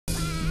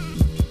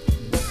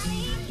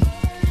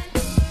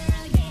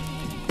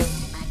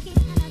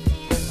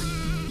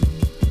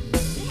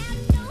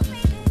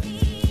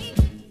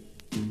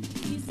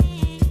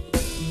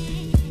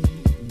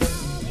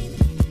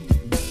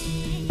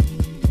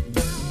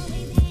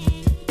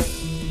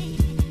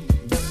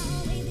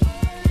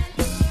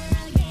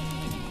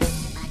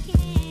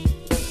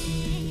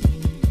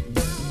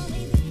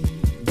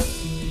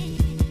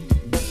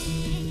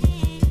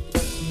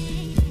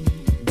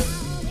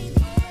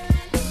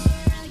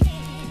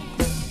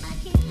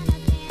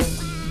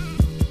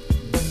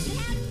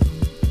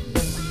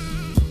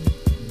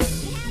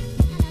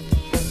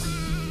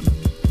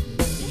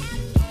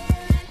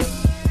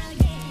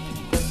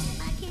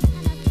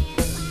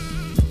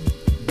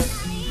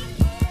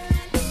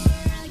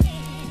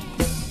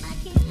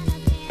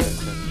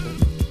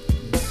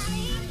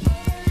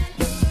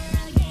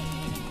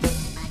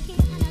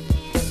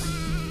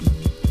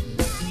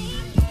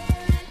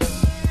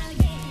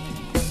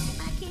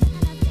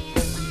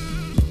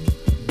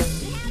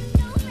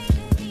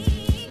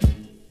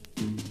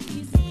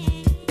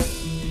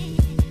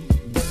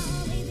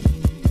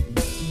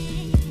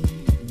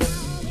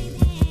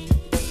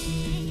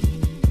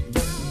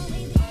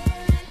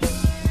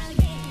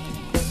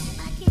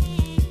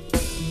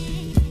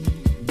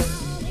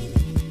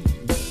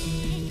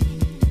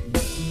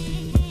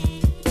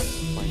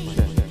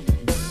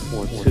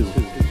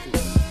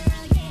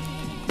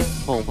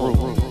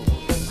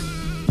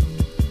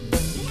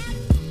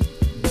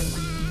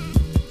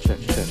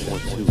1,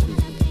 2.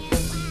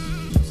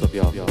 What's up,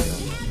 y'all?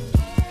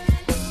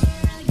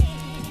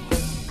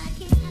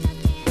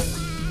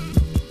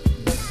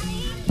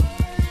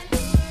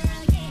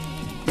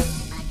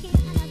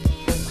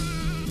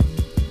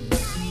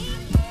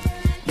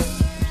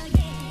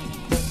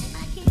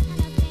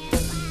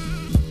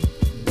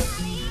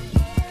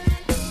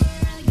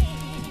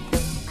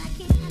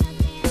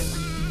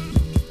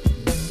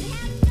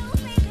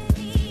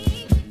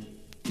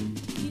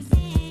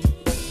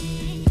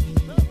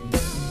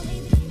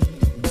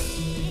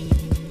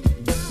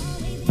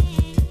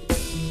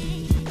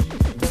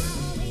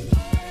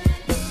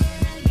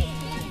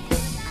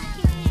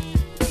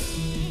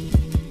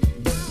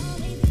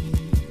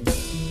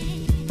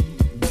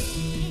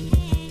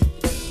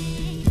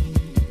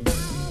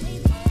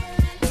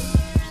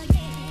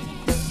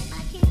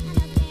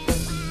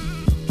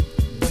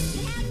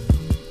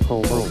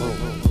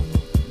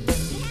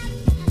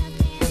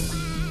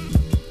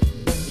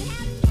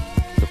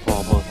 The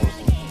Palma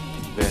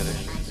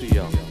vanished. See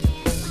y'all.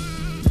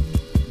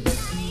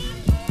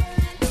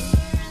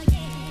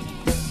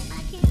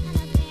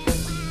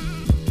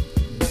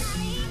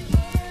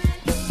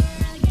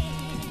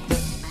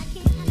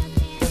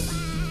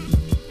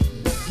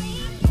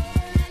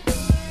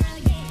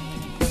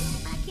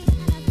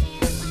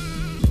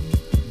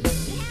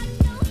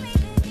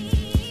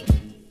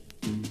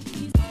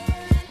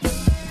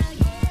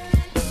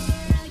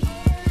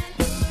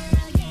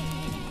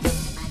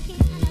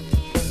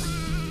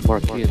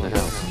 Marquee in the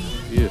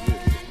house. Yeah.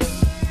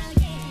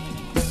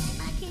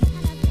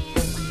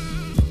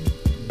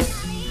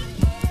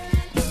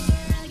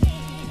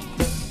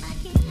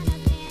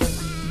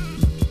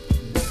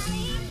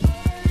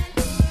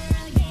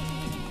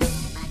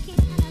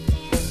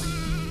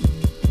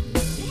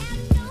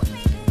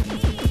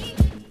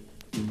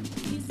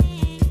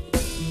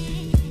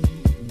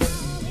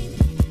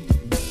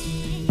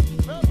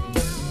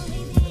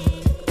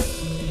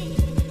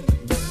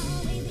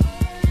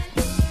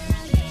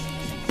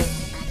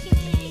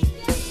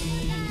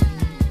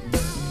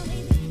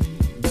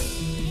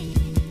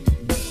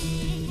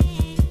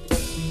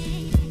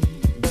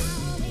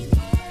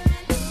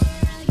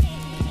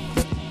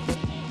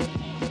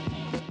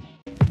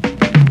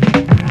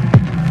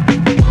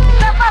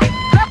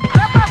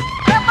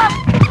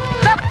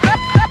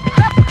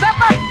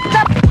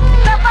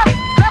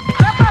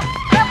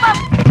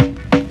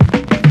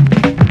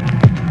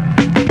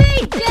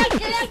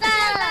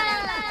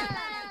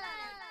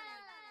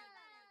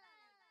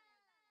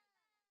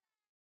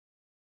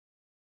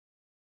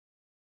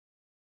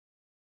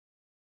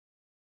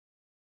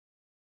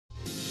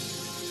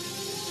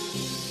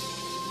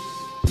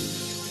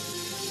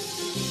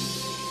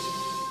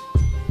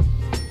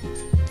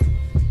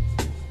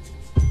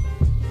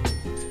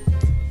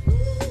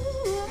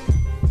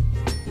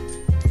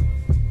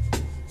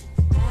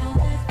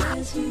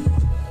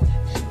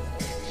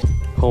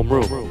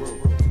 Homeroom.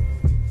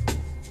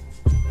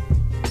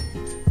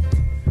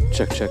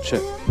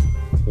 Check.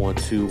 1,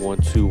 2, 1,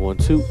 2, 1,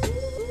 2.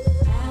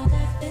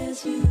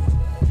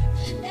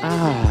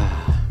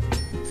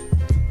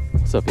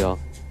 What's up, y'all?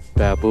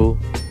 Babu,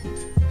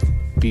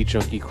 Beat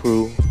Junkie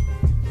crew,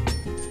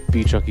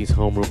 Beat Junkies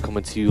Homeroom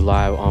coming to you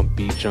live on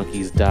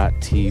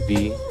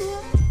beatjunkies.tv.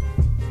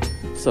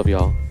 What's up,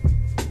 y'all?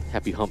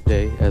 Happy hump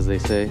day, as they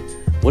say.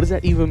 What does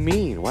that even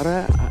mean? Why do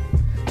I'm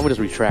gonna just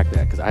retract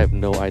that because I have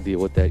no idea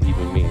what that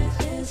even means.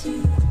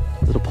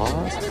 Little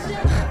pause.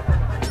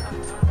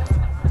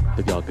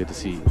 But y'all, good to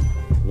see you.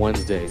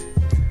 Wednesday,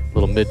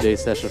 little midday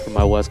session for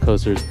my West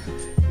Coasters.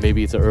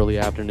 Maybe it's an early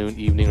afternoon,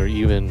 evening, or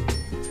even,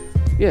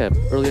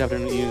 early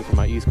afternoon, evening for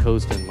my East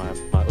Coast and my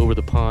over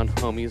the pond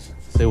homies.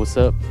 Say what's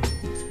up.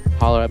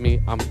 Holler at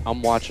me.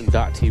 I'm watching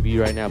 .tv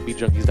right now.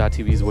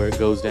 BeatJunkies.tv is where it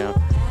goes down.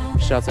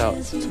 Shouts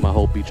out to my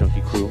whole Beat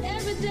Junkie crew.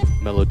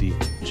 Melody,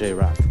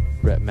 J-Rock,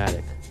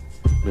 Rhett-Matic,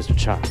 Mr.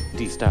 Chop,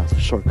 D-Styles,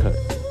 Shortcut.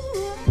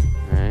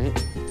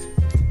 Alright.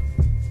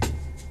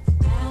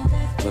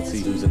 Let's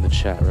see who's in the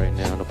chat right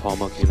now. Nepal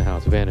Monkey in the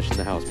house. Vanish in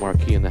the house.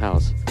 Marquee in the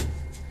house.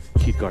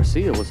 Keith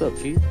Garcia. What's up,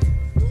 Keith?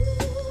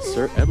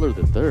 Sir Edler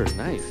the Third.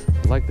 Nice.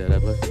 I like that,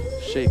 Edler.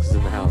 Shakes is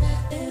in the house.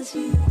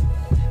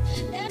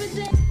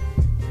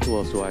 Who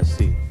else do I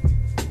see?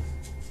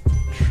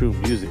 True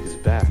Music is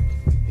back.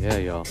 Yeah,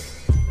 y'all.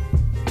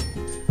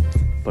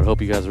 But I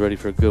hope you guys are ready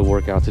for a good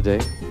workout today.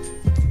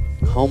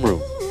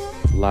 Homeroom.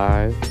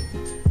 Live.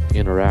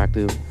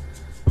 Interactive.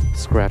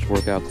 Scratch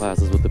workout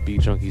classes with the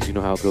Beat Junkies. You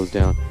know how it goes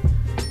down.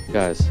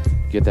 Guys,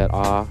 get that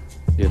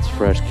it's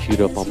fresh, queued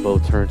up on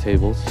both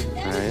turntables,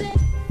 alright?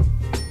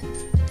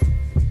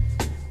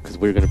 Because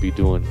we're going to be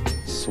doing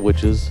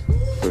switches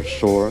for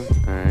sure,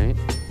 alright?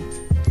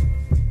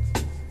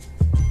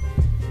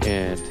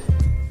 And,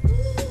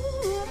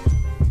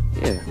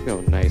 yeah, we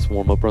have a nice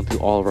warm-up, run through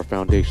all of our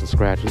foundation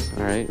scratches,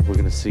 alright? We're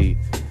going to see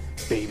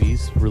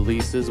babies,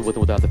 releases, with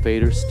and without the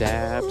faders,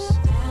 stabs,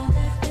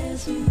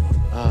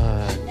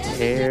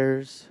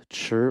 tears,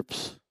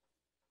 chirps.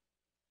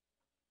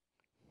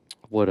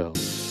 What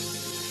else?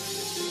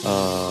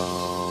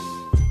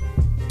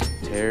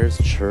 Tears,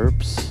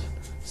 chirps,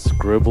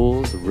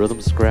 scribbles,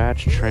 rhythm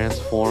scratch,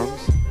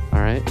 transforms. All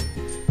right.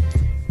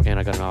 And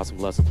I got an awesome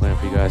lesson plan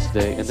for you guys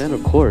today. And then,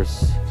 of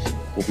course,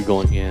 we'll be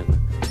going in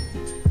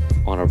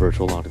on our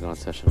virtual octagon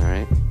session, all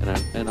right?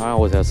 And I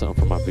always have something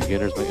for my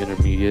beginners, my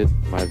intermediate,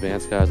 my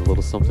advanced guys, a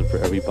little something for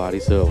everybody.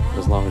 So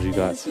as long as you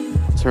got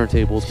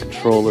turntables,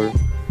 controller,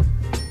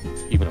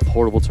 even a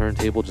portable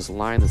turntable, just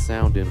line the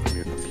sound in from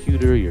your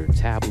computer, your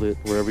tablet,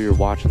 wherever you're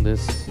watching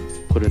this,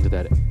 put into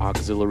that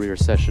auxiliary or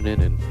session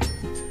in, and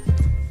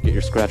get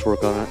your scratch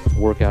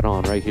workout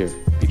on right here,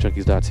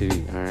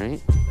 beatjunkies.tv, all right?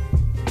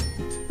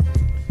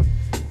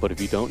 But if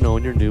you don't know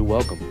and you're new,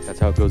 welcome. That's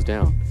how it goes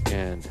down.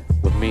 And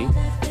with me,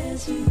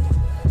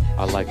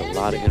 I like a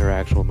lot of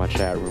interaction with my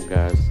chat room,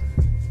 guys.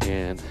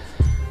 And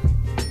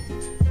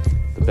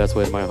the best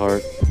way to my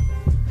heart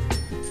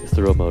is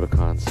through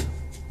emoticons.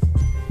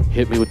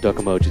 Hit me with duck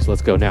emojis.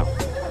 Let's go now.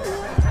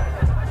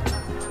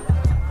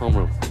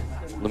 Homeroom.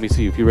 Let me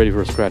see if you're ready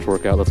for a scratch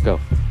workout. Let's go.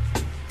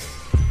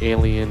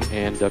 Alien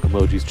and duck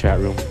emojis chat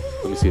room.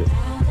 Let me see it.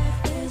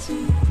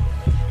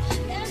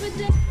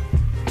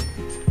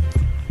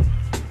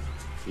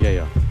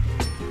 Yeah.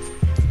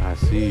 I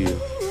see you.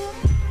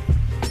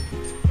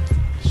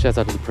 Shouts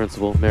out to the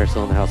principal.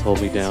 Marisol in the house, hold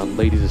me down.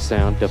 Ladies of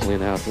sound, definitely in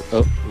the house.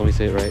 Oh, let me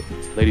say it right.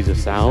 Ladies of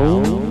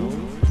sound.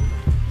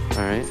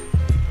 Alright.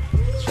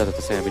 Shout out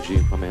to Sammy G,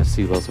 my man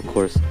C-Los, of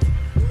course.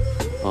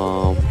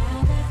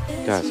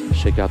 Guys,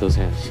 shake out those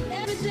hands.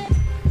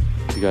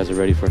 You guys are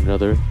ready for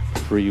another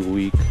free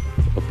week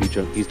of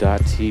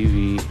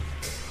beatjunkies.tv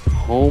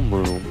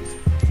homeroom.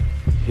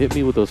 Hit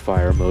me with those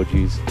fire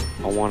emojis.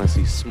 I want to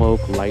see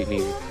smoke,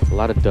 lightning, a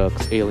lot of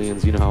ducks,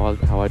 aliens. You know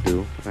how I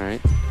do. All right.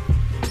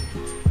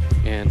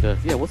 And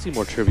yeah, we'll see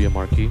more trivia,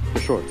 Marquee, for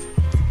sure.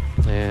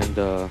 And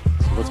so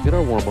let's get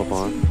our warm up on.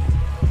 All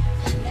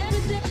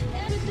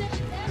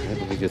right,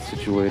 let me get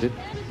situated.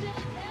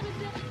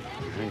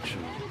 All right, y'all.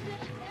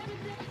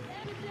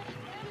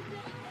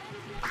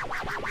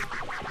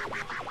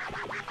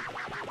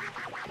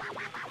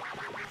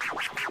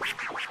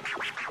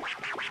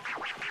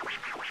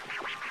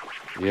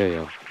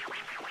 Yeah.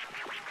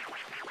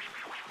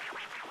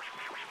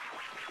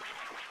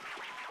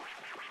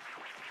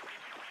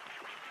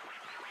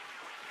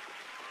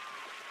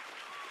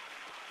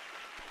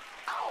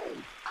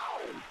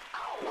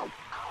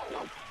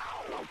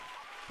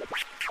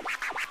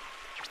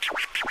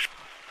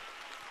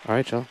 All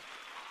right, y'all.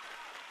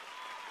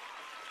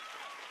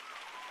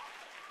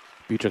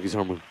 Beat Junkies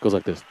homeroom goes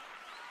like this.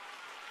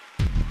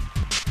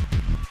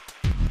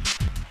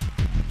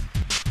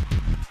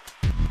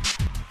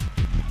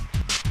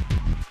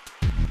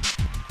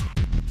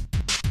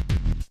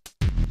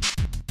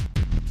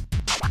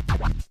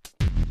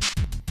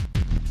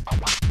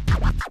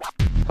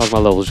 How's my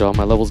levels, y'all?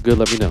 My levels good?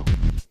 Let me know.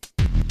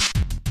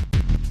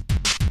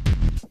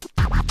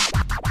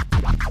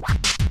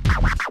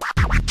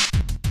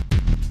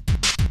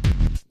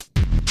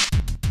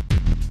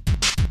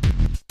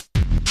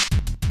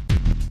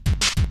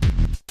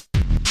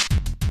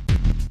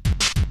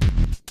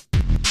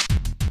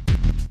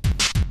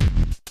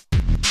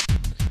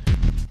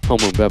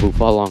 Homeroom, Babu,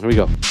 follow along. Here we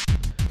go.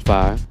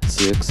 5,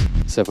 6,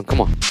 7.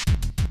 Come on.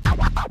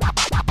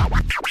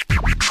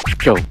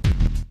 Go.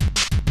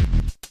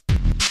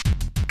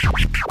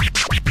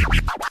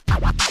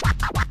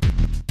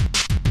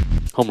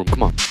 Homeroom,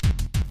 come on.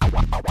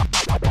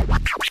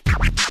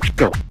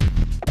 Go.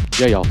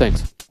 Yeah, y'all,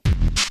 thanks.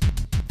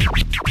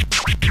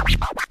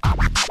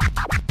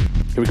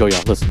 Here we go,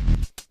 y'all, listen.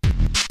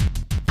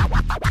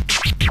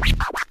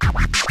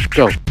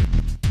 Go.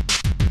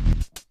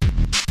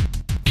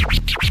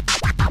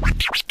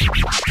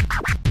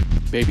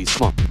 Babies,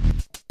 come on.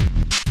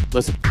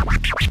 Listen.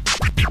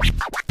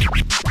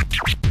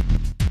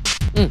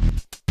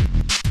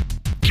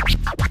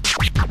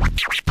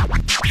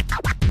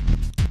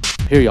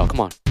 Here, y'all, come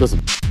on.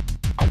 Listen.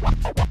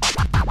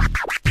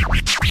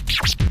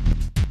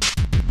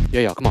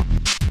 Yeah, y'all, come on.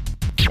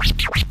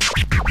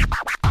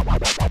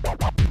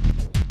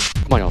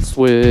 Come on, y'all.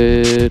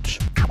 Switch.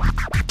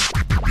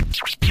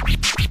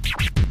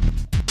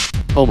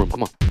 Homeroom,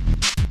 come on.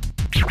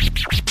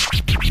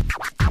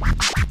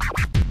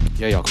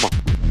 Yeah, y'all, come on.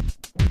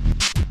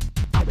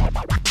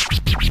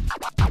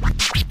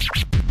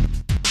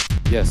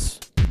 Yes.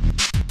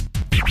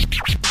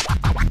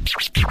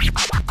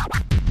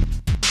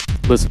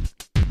 Listen.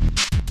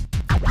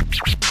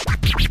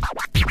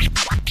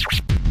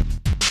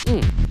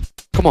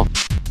 Come on.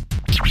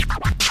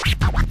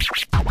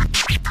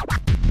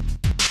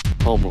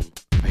 Homeroom.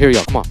 Here,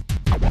 y'all, come on.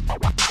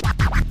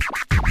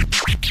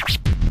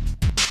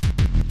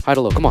 High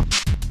to low, come on.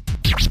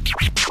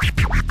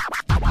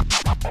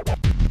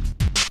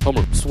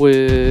 Homeroom,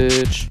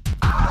 switch.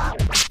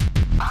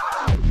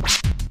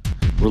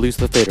 Release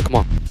the fader, come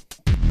on.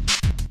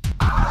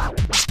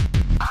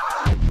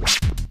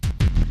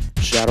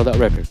 Shadow that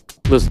record.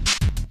 Listen.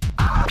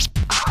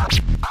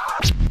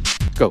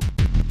 Go.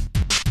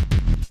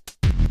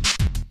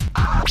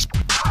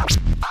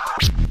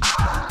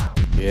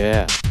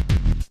 Yeah.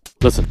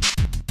 Listen.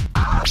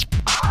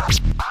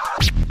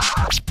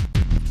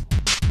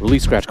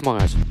 Release, scratch. Come on,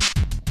 guys.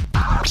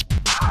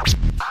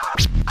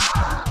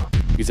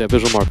 Use that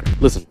visual marker.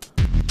 Listen.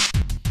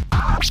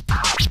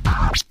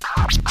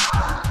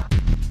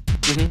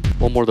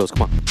 One more of those.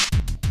 Come on.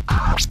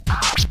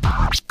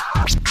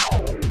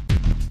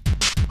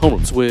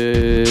 Homeroom.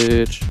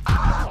 Switch.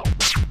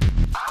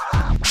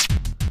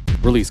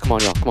 Release. Come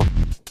on, y'all. Come on.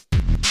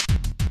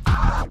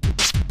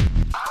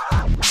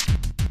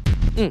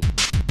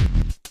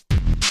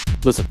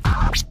 Listen.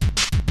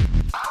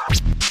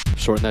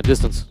 Shorten that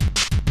distance.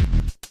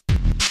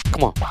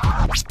 Come on.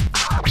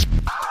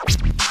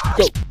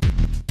 Go.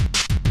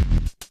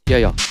 Yeah,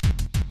 y'all.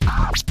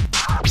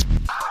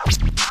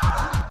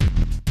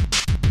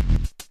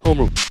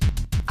 Homeroom.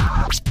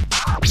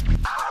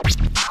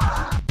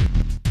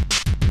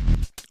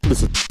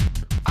 Listen.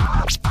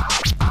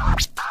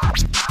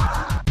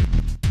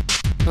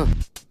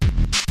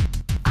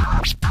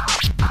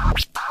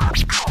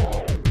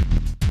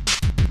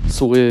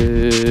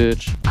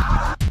 Switch.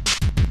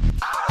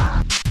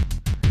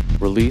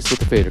 Release with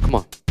the fader. Come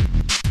on.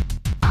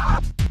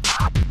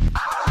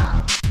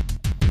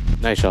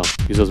 Nice, y'all.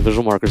 Use those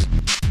visual markers.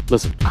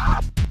 Listen.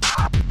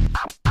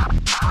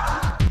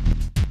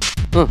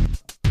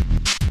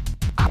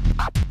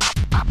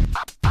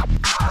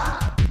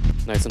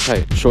 Nice and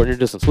tight. Shorten your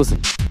distance.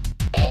 Listen.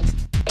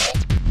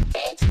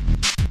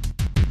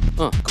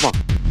 Come on.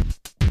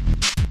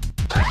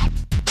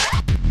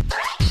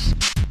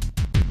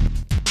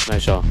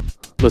 Nice, y'all.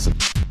 Listen.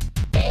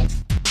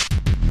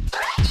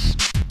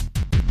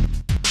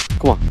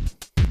 Come on.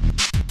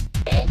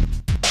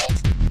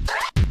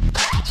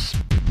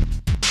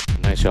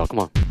 Nice, y'all. Come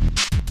on.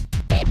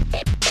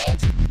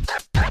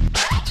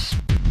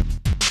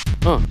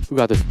 Who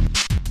got this?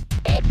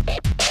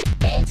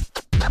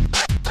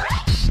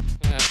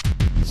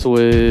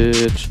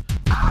 Switch.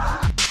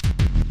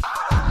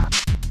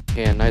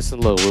 Hand nice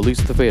and low.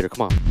 Release the fader.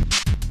 Come on.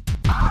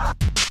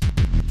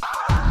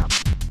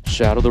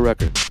 Shadow the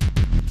record.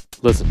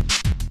 Listen.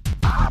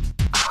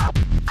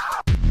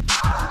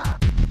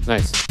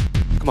 Nice.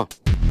 Come on.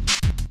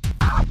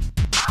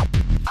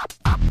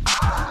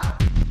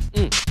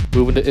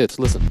 Moving to its.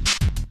 Listen.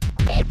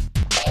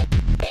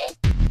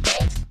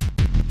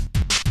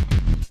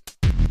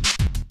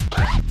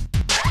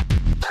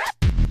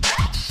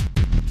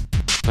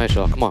 Nice,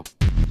 y'all. Come on.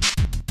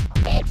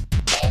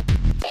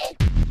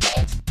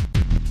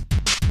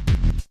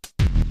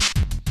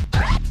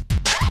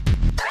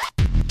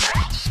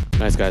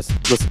 Nice, guys.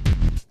 Listen.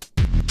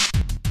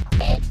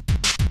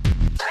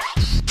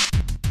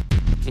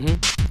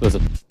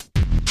 Listen.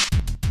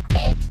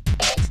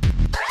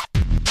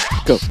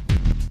 Go.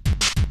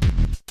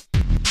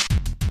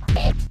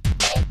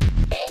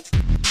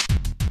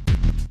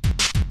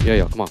 Yeah,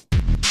 yeah, come on.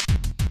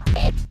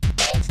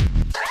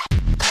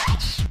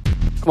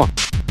 Come on.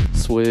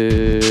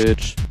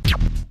 Switch.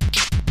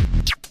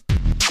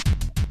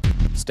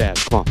 Stab.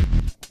 Come on.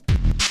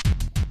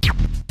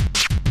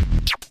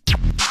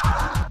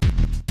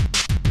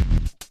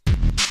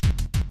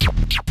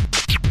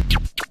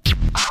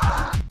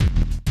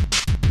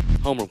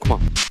 Homeroom, come on.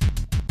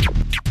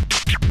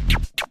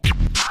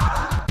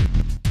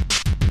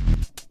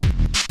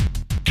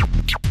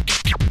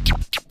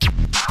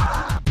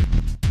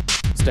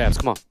 Stabs,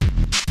 come on.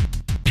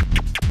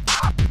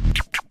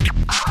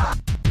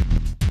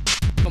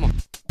 Come on.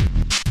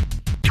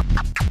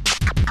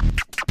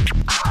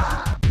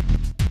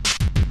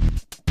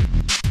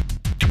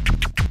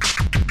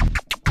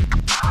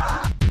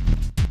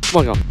 Come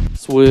on, y'all.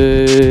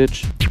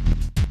 Switch.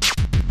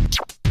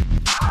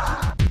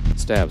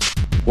 Stabs.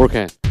 Work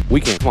hand.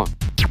 Weak hand. Come on.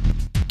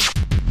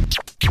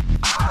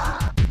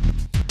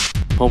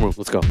 Homeroom.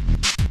 Let's go.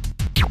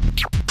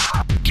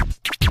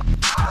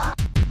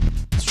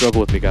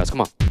 Struggle with me, guys.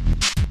 Come on.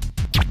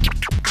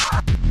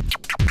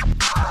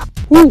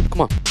 Woo!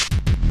 Come on.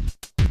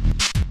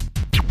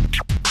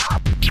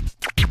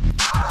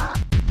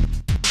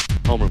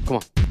 Homeroom. Come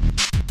on.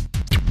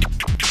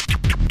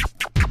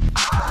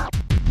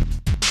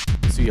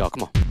 See y'all.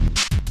 Come on.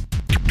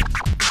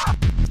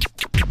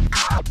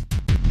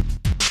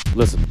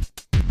 Listen.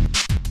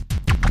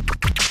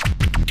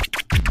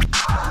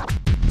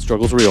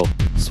 Struggle's real.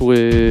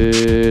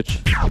 Switch.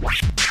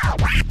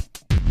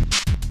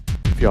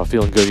 If y'all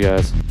feeling good,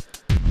 guys,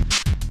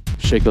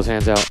 shake those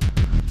hands out.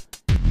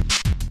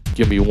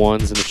 Give me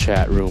ones in the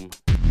chat room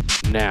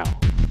now.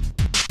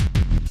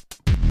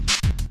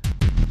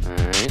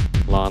 Alright.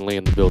 Lonley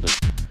in the building.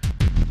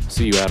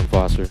 See you, Adam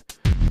Foster.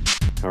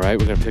 Alright,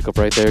 we're going to pick up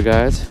right there,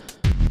 guys.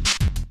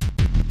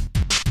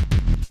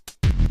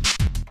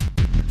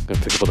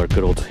 Gonna pick up with our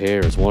good old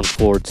hairs. 1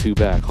 forward, 2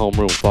 back.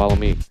 Homeroom, follow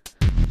me.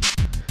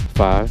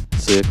 5,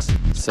 6,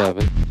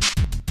 7.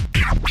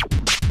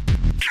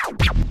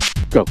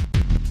 Go.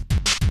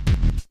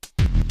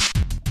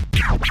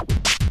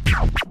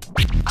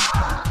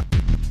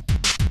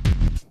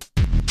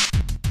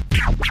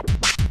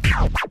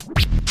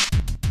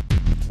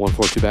 One,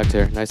 4, 2 back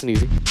tear. Nice and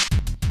easy.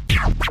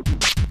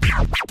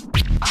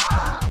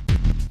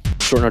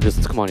 Shorten our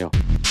distance. Come on, y'all.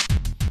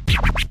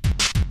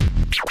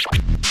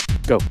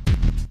 Go.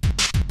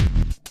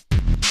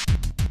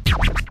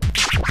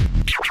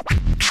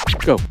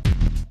 Go.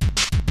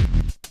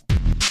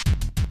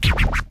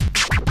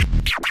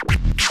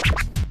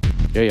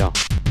 Yeah, y'all.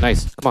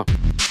 Nice. Come on.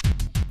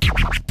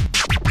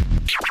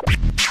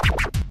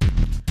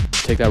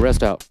 Take that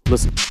rest out.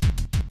 Listen.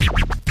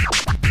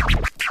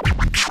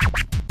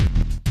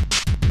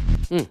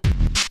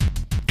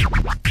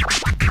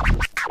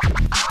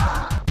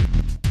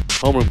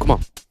 Homeroom, come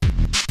on.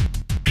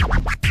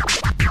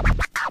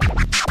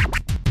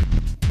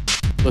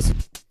 Listen.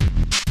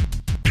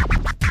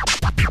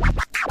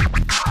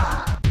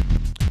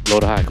 Low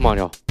to high. Come on,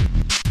 y'all.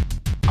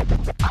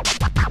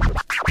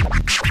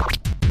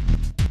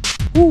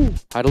 Woo.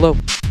 High to low.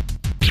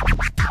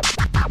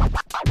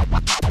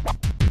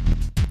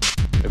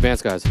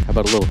 Advanced, guys. How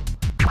about a little?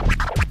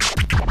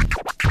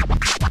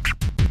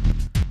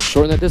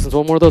 Shorten that distance.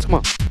 One more of those. Come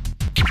on.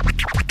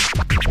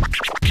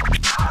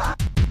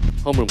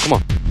 Homeroom. Come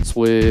on.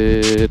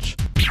 Switch.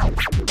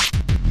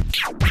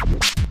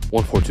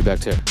 1, 4, 2 back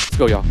tear. Let's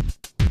go, y'all.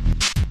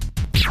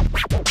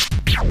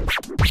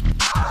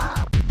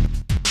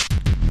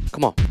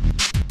 Come on.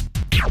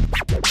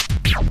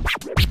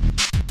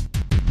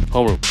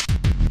 Homeroom.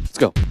 Let's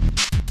go.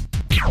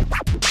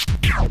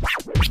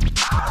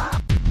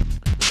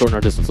 Shorten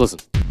our distance. Listen.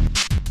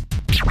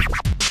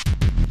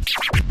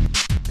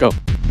 Go.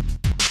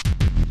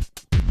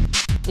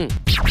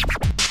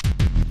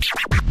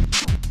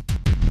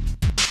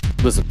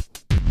 Listen.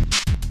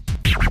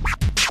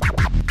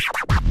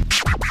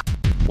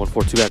 1,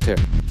 4, 2 back tear.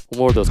 One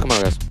more of those. Come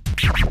on, guys.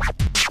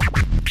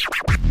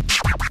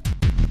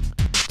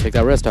 Take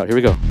that rest out. Here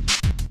we go.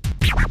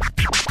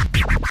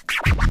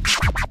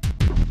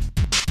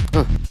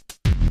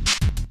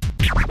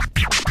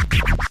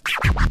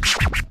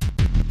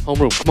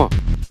 Homeroom, come on.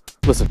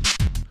 Listen.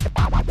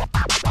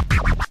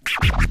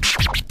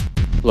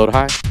 Low to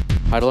high.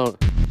 High to low.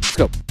 Let's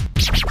go.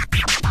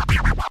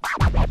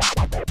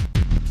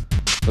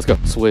 Let's go.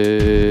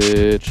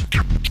 Switch.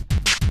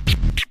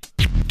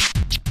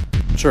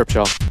 Chirp,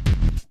 y'all.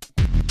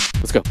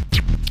 Let's go.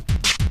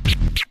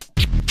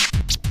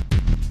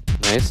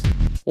 Nice.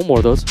 One more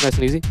of those. Nice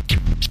and easy.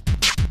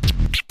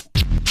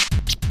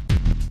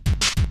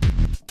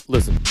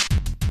 Listen.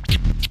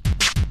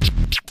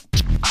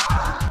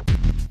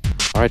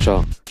 All right,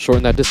 y'all.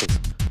 Shorten that distance.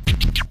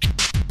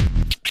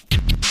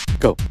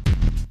 Go.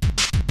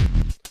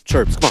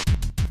 Chirps. Come on.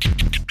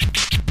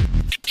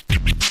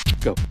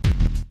 Go.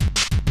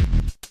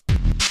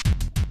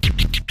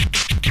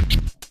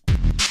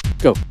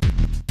 Go.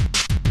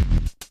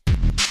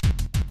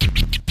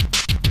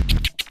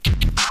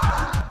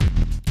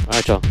 All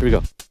right, y'all. Here we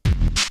go.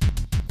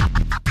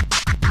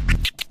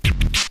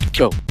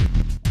 Go.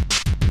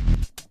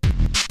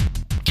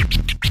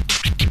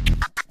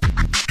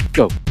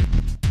 Go.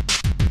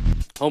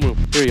 Homeroom.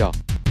 Here, y'all.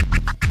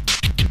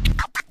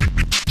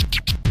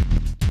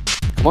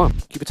 Come on.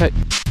 Keep it tight.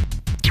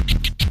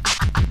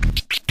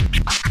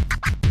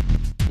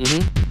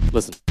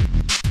 Listen.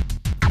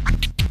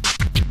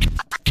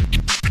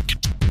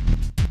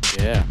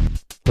 Yeah.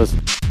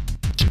 Listen.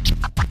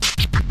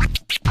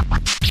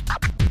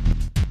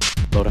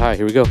 Low to high.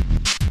 Here we go.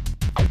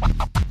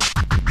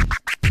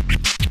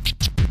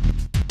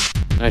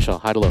 Nice, y'all.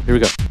 High to low. Here we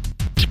go.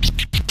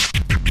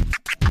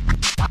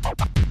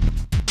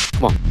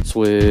 Come on.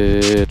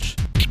 Switch.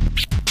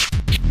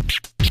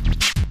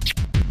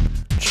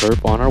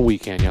 Chirp on our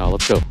weekend, y'all.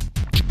 Let's go.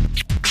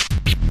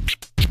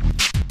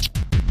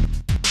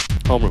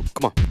 Homeroom.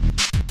 Come on.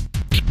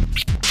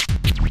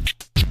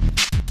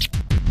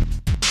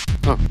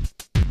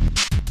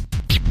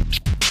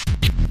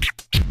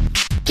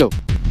 Go.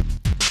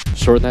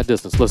 Shorten that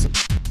distance. Listen.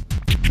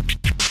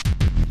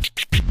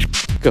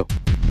 Go.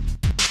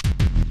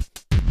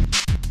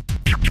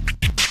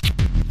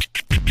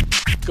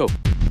 Go.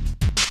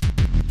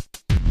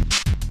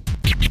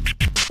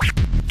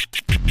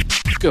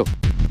 Go.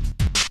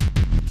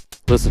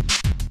 Listen.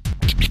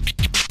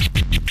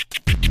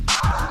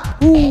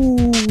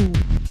 Woo.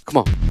 Come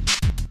on.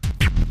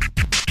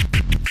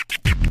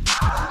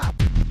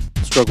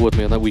 Struggle with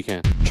me on that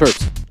weekend.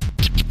 Chirps.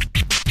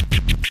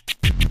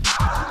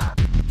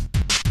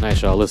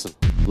 Nice, y'all. Listen.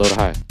 Low to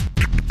high.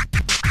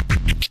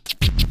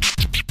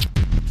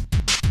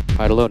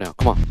 High to low now.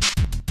 Come on.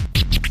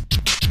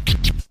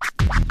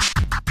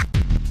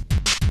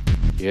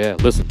 Yeah,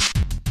 listen.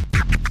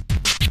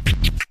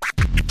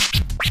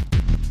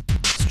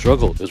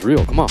 Struggle is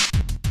real. Come on.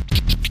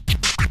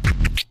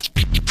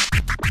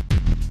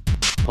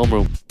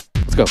 Homeroom.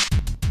 Let's go.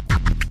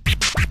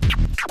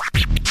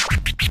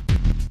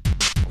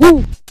 Woo!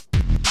 Low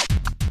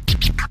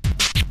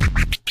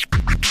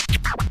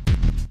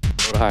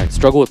to high.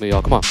 Struggle with me,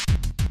 y'all. Come on.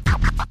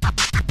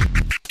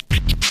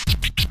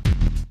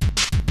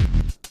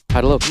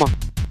 High to low. Come on.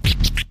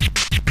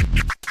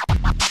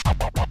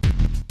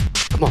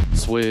 Come on.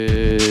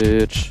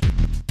 Switch.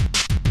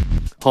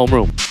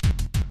 Homeroom.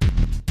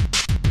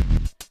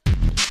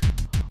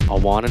 I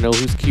want to know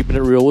who's keeping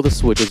it real with the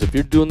switches. If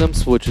you're doing them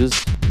switches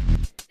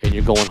and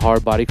you're going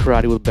hard body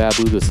karate with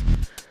Babu this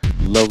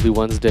lovely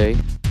Wednesday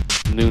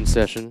noon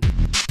session,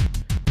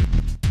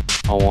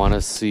 I want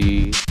to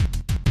see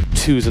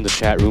 2's in the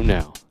chat room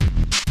now.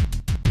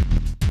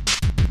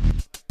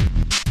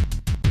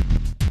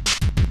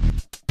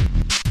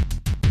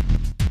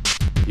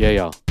 Yeah,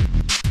 y'all.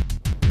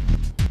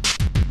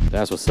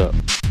 That's what's up.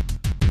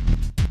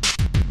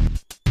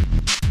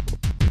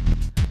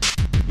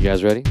 You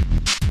guys ready?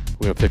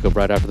 We're gonna pick up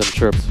right after them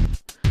chirps.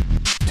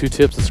 2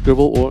 tips, a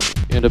scribble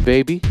and a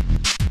baby.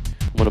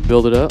 I'm gonna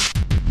build it up.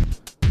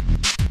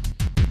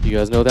 You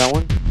guys know that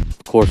one?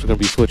 Of course, we're gonna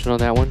be switching on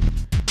that one.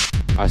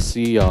 I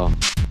see y'all.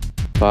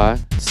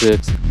 5,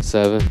 6,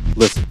 7.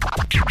 Listen.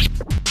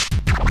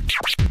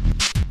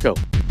 Go.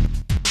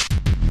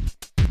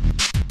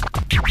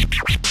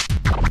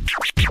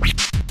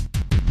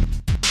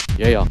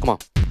 Yeah, y'all. Come on.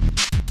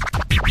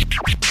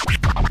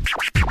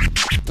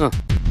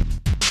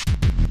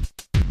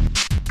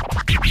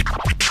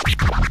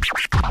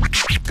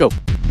 Go.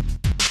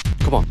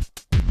 Come on.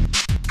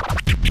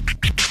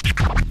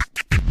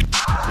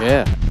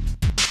 Yeah.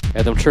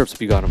 Add them chirps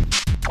if you got them.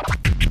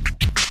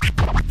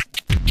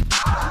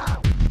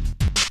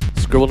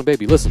 Scribble and a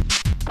baby. Listen.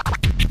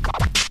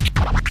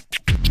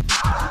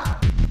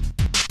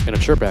 And a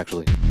chirp,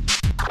 actually.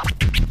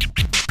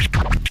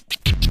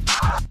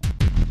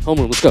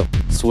 Homeroom, let's go.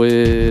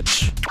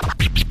 Switch.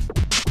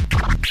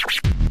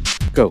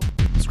 Go.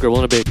 Scribble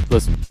and a baby.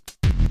 Listen.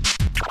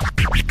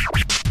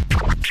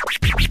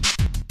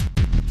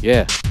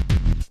 Yeah.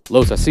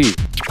 Los, I see you.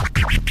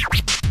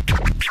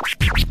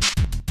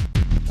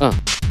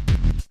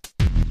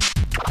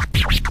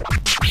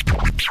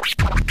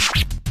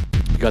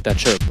 You got that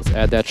chirp. Let's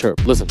add that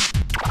chirp. Listen.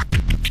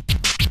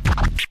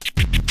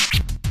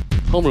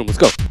 Homeroom, let's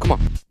go. Come on.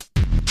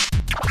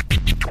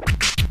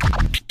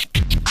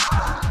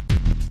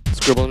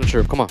 Scribble and a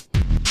chirp. Come on.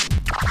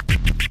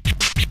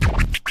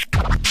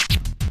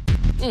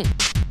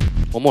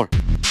 One more.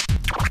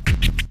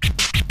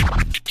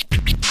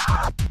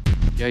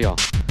 Yeah, y'all.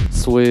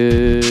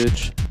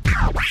 Switch.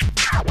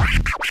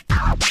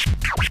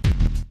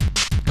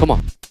 Come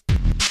on.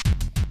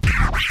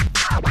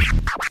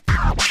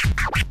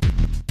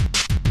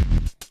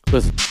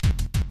 Listen.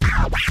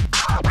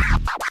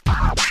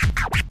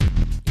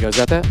 You guys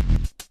got that?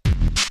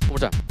 One more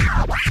time.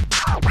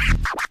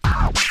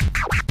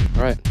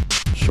 All right.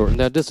 Shorten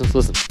that distance.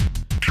 Listen.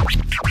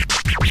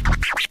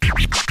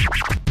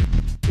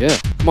 Yeah.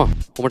 Come on. One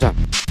more time.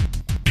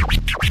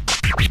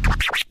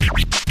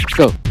 Let's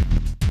go.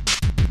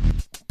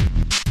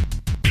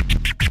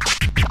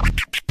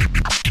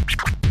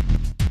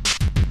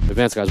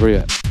 Advanced guys, where you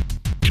at?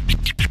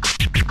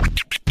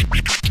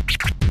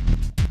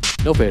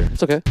 No fader,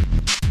 it's okay.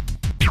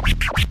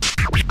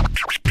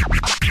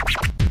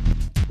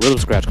 Rhythm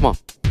scratch, come on.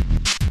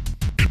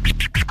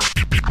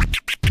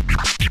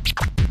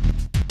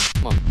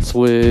 Come on,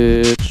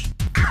 switch.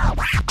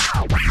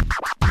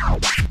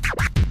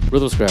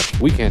 Rhythm scratch,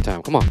 weekend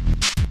time, come on.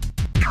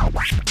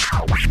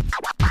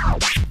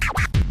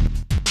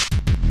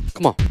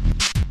 Come on.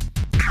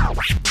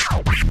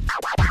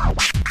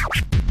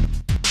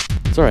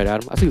 It's alright,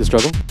 Adam. I see the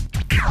struggle.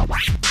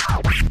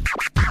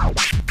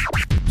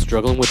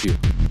 Struggling with you.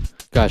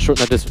 Guys,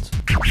 shorten that distance.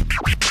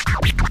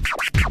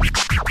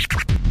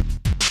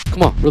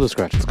 Come on, rhythm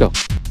scratch. Let's go.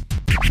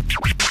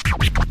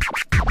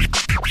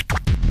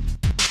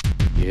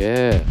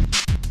 Yeah.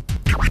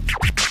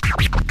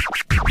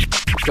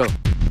 Let's go.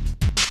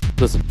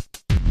 Listen.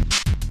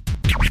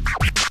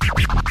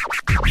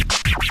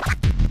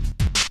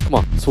 Come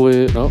on,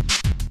 switch. No.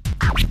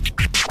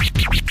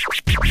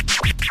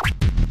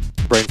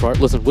 Brain fart.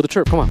 Listen, with a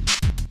chirp. Come on.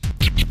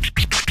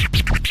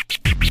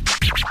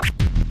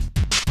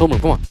 Homeroom,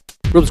 come on.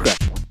 Rhythm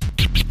scratch.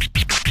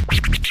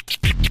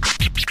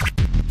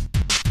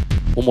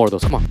 One more of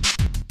those. Come on.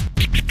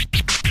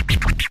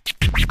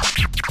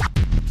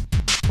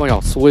 Come on,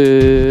 y'all.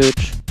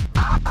 Switch.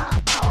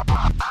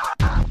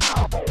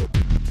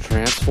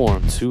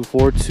 Transform.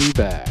 2-4-2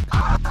 back.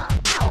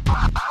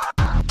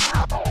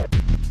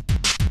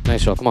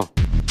 Nice, y'all. Come on.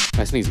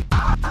 Nice and easy.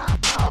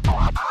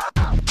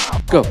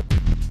 Go.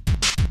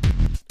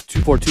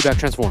 2-4-2 back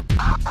transform.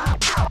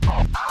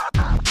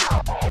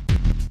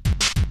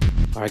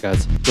 Alright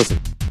guys, listen.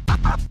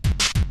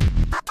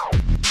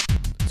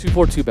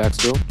 2-4-2 back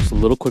still, just a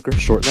little quicker,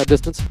 shorten that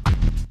distance.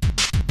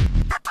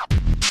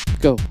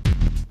 Go.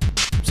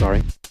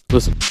 Sorry.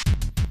 Listen.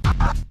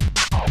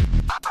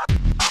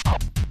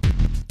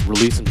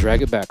 Release and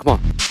drag it back. Come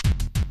on.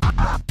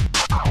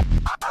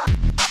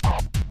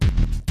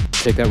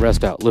 Take that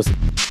rest out. Listen.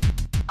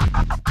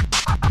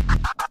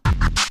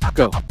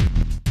 Go.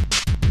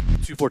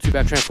 2-4-2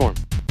 back transform.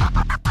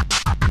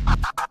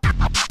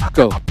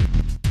 Go.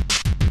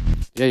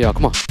 Yeah, y'all,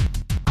 come on.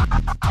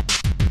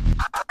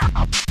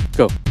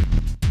 Go.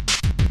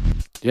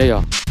 Yeah,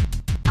 y'all.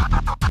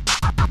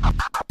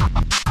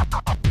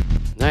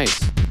 Nice.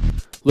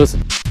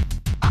 Listen.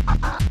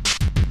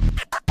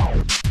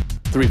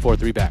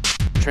 3-4-3 back.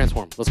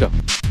 Transform. Let's go.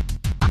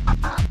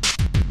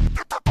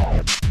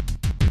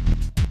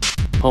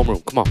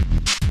 Homeroom. Come on.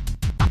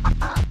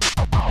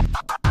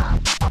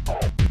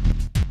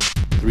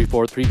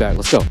 3-4-3 back.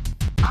 Let's go.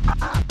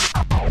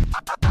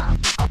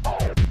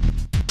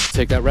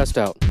 Take that rest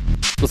out.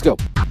 Let's go.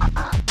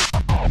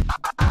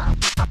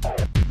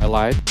 I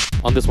lied.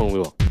 On this one we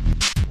will.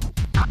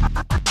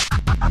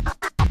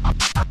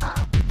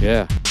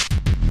 Yeah.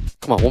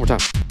 Come on, one more time.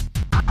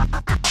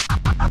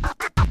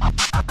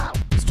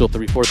 Still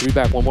 3, 4, 3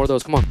 back. One more of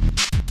those. Come on.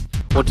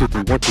 1, 2,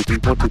 3, 1, 2, 3,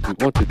 1, 2, 3,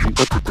 1, 2, 3, 1,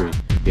 2, 3.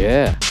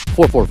 Yeah.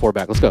 4, 4, 4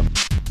 back. Let's go.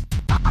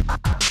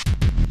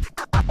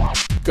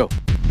 Go.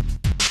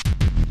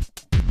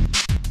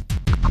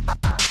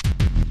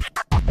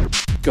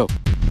 Go.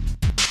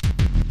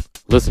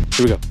 Listen,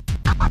 here we go.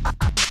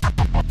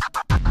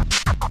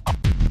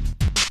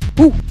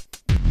 Woo.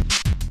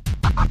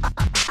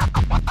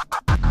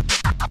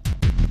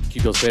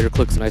 Keep those fader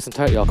clicks nice and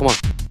tight, y'all. Come on.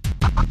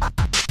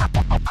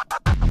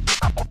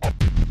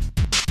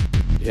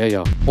 Yeah,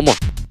 y'all. One more.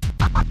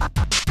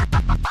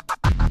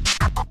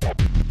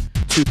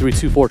 2, 3,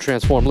 2, 4,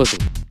 transform. Listen.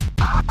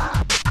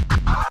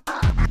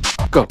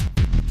 Go.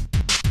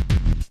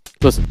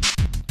 Listen.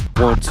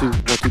 1, 2,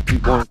 1, 2, 3,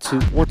 1, 2,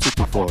 1, 2,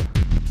 3, 4.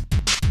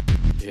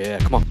 Yeah,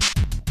 come on.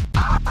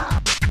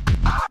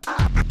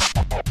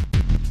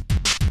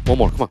 One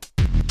more, come on.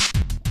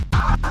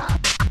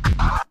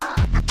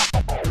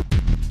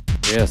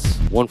 Yes,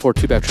 1, 4,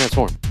 2 back,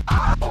 transform.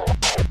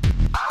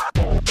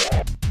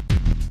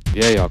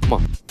 Yeah, y'all, come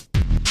on.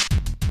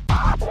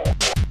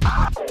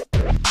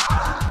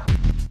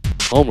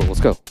 Homer, let's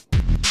go.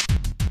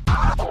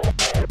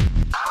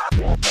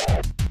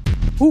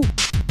 Woo.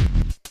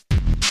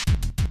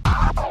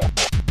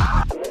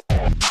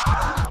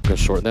 I'm gonna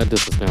shorten that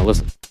distance now,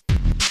 listen.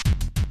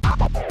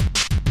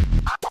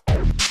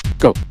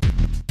 Go.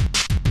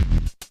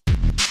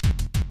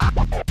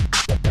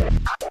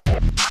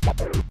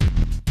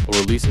 We're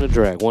releasing a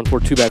drag. 1, 4,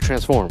 2 back,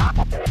 transform.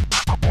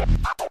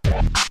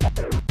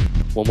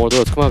 One more of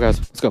those. Come on, guys.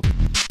 Let's go.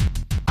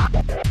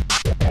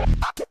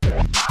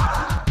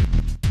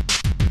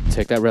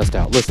 Take that rest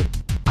out. Listen.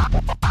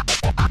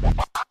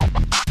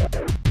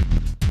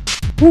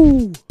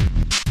 Woo.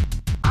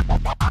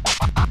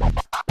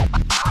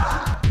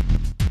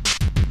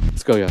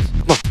 Let's go, guys.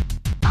 Come on.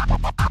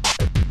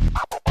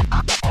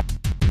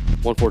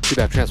 1, 4, 2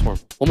 back, transform.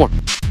 One more.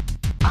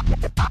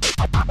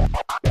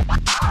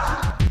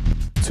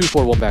 2,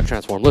 4, 1 back,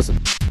 transform. Listen.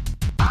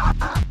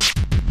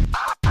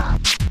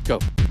 Go.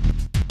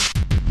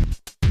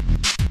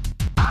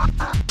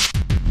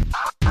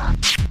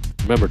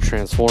 Remember,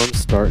 transform,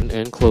 start and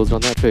end closed on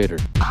that fader.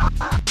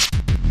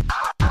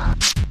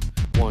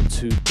 1,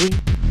 2, 3.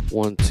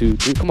 1, 2,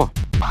 3. Come on.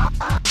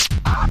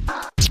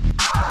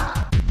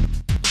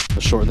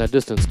 Let's shorten that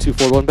distance. 2,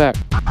 4, 1 back.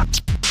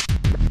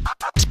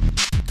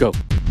 Go.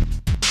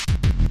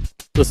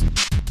 Listen.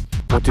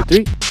 1, 2,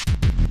 3.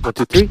 1,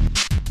 2, 3.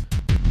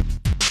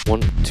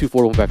 1, 2,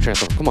 4, 1 back,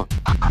 transform. Come on.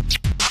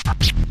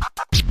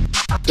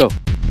 Go.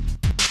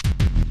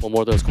 One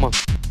more of those. Come on.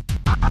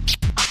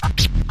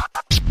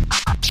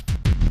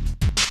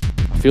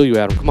 I feel you,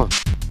 Adam. Come on.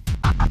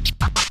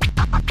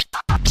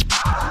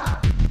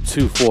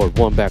 2, 4,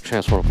 1 back,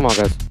 transform. Come on,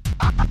 guys.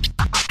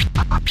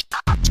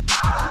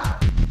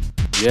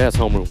 Yes,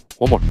 homeroom.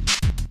 One more.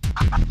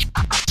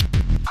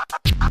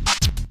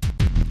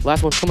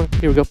 Last one. Come on.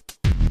 Here we go.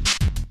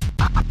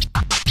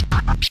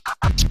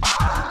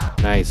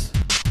 Nice.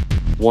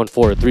 1,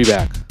 4, 3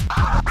 back.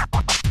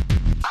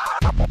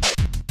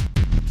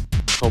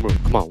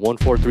 Homeroom. Come on. 1,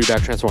 4, 3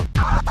 back, transform.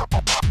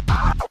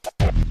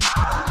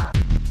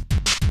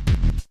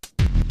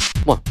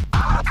 Come on.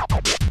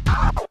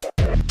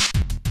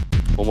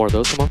 One more of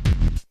those. Come on.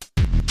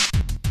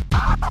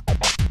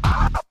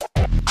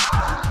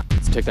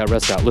 Let's take that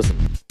rest out. Listen.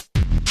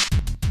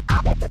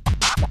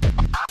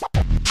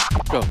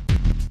 Go.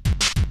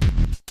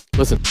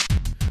 Listen.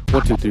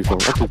 1, 2, 3, 4. 1,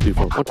 2, 3,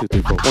 4. 1, 2,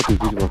 3, 4. 1, 2,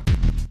 3, 4.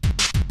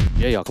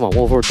 Yeah, y'all. Come on.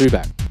 1, 4, 3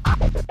 back.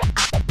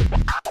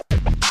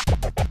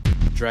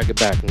 Drag it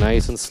back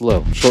nice and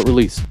slow. Short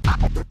release.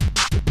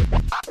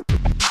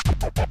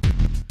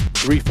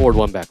 3 forward,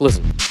 1 back.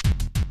 Listen.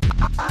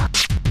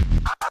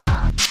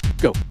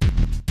 Go.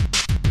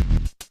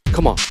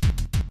 Come on.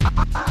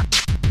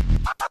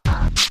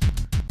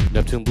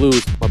 Neptune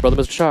Blues. My brother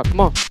Mr. Shock.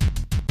 Come on.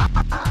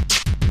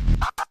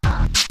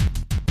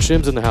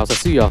 Shim's in the house. I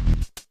see y'all.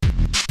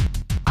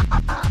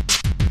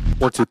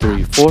 1, 2,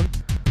 3, 4.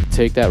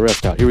 Take that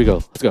rest out. Here we go.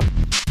 Let's go.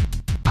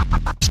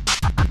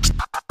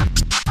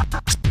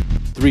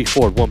 3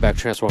 forward, 1 back,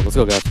 transform. Let's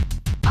go, guys.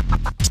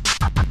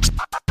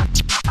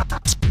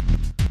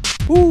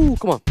 Woo,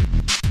 come on.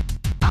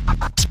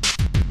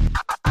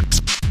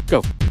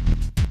 Go.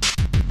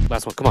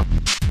 Last one, come on.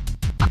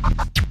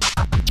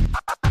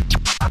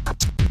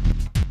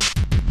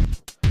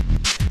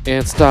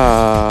 And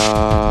stop.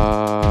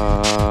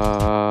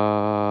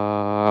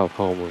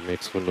 Homer,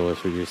 make some noise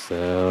for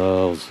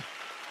yourselves.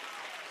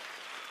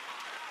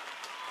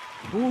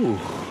 Woo.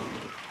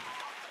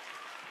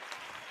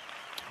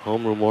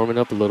 Homeroom warming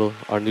up a little.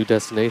 Our new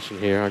destination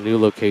here, our new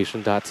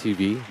location,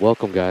 .tv.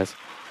 Welcome, guys.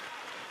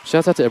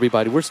 Shouts out to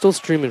everybody. We're still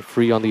streaming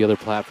free on the other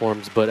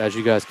platforms, but as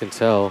you guys can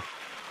tell,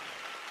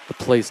 the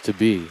place to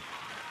be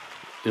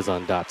is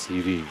on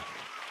 .tv.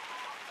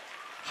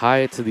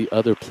 Hi to the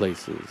other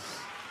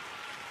places.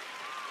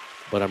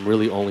 but I'm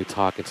really only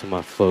talking to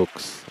my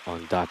folks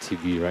on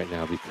 .tv right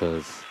now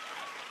because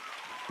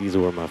these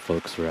are where my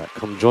folks are at.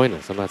 Come join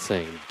us. I'm not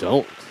saying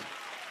don't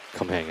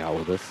come hang out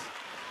with us.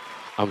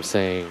 I'm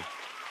saying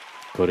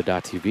go to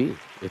 .tv.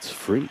 It's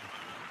free.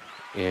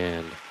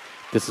 And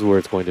this is where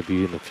it's going to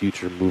be in the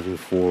future moving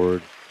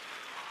forward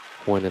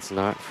when it's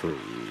not free.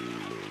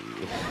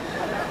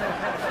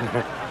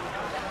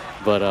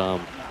 But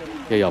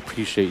yeah, y'all,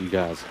 appreciate you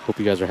guys. Hope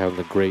you guys are having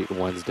a great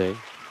Wednesday.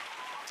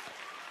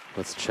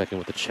 Let's check in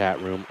with the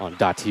chat room on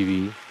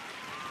 .tv.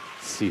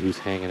 See who's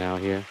hanging out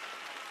here.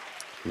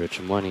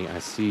 Rich Money, I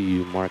see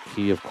you.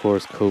 Marquis, of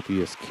course.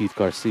 Copious, Keith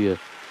Garcia.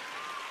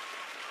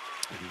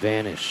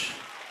 Vanish.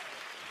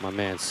 My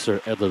man, Sir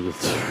Edler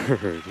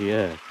III.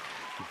 Yeah.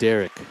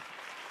 Derek.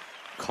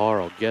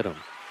 Carl, get him.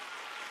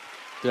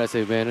 Did I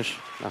say Vanish?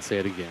 I'll say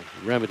it again.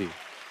 Remedy.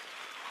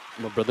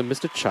 My brother,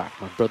 Mr. Chalk.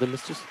 My brother,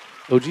 Mr.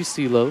 OG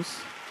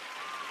Silos.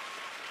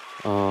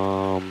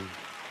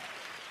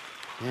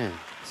 Yeah.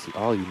 See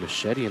all you.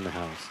 Machete in the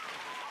house.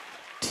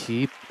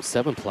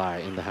 T7 Ply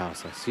in the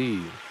house. I see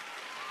you.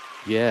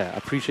 Yeah, I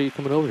appreciate you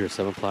coming over here,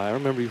 7 Ply. I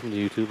remember you from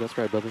the YouTube. That's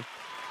right, brother.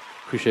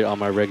 Appreciate all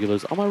my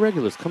regulars. All my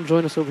regulars, come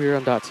join us over here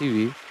on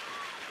 .tv.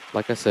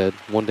 Like I said,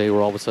 one day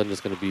we're all of a sudden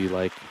just going to be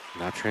like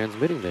not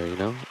transmitting there, you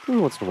know,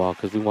 every once in a while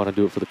because we want to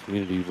do it for the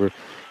community. We're,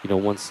 you know,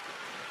 once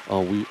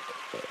we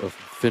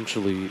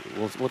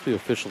once we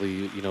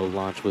officially, you know,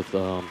 launch with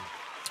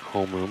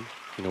Homeroom,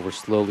 you know, we're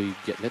slowly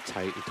getting it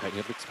tight and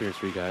tightening up the experience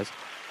for you guys.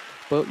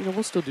 But, you know,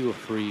 we'll still do a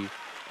free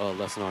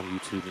lesson on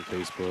YouTube and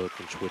Facebook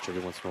and Twitch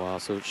every once in a while.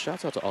 So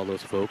shouts out to all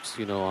those folks,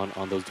 you know,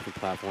 on those different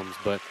platforms.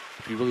 But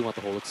if you really want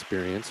the whole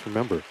experience,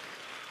 remember,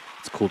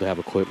 it's cool to have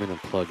equipment and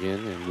plug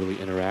in and really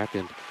interact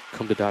and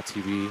come to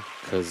 .tv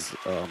because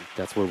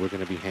that's where we're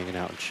going to be hanging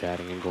out and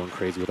chatting and going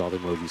crazy with all the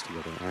emojis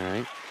together, all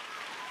right?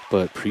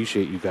 But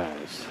appreciate you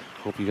guys.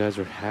 Hope you guys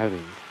are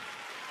having.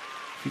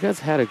 If you guys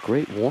had a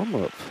great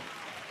warm-up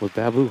with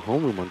Babu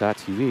Homeroom on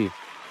 .tv,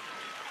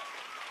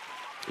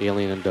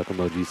 alien and duck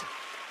emojis.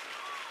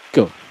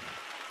 Go.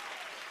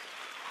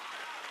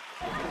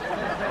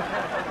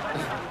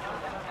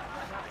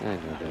 I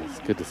know, guys.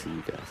 Good to see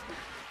you guys.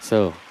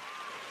 So,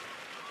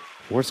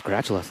 more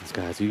scratch lessons,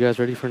 guys. Are you guys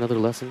ready for another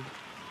lesson?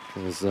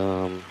 Because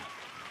I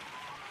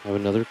have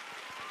another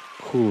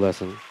cool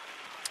lesson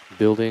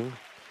building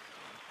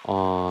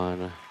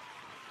on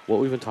what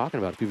we've been talking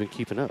about, if you've been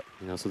keeping up.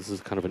 You know, so this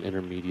is kind of an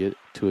intermediate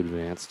to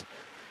advanced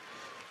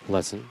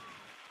lesson.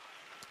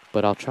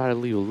 But I'll try to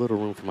leave a little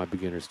room for my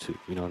beginners too.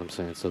 You know what I'm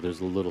saying? So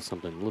there's a little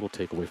something, a little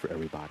takeaway for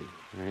everybody.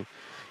 All right?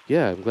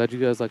 Yeah, I'm glad you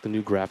guys like the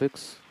new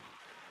graphics.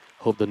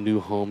 Hope the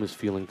new home is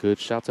feeling good.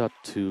 Shouts out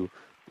to,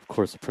 of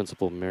course, the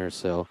principal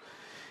Maricel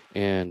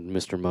and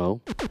Mr.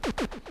 Mo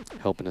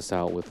helping us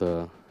out with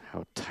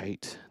how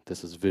tight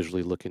this is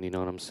visually looking. You know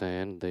what I'm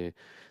saying? They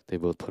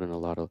both put in a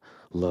lot of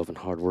love and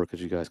hard work,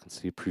 as you guys can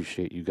see.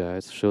 Appreciate you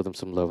guys. Show them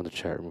some love in the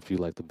chat room if you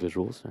like the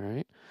visuals. All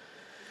right.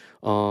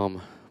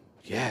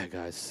 Yeah,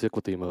 guys, sick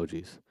with the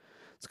emojis.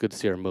 It's good to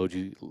see our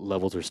emoji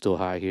levels are still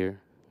high here,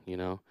 you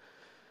know.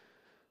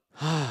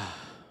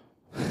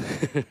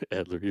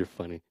 Edler, you're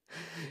funny.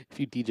 If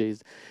you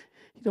DJs,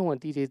 you don't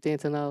want DJs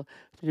dancing all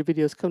your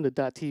videos, come to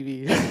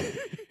 .tv.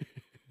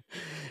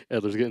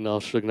 Edler's getting all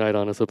Suge Knight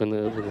on us up in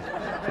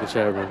the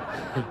chat room.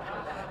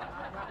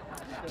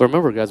 But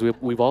remember, guys,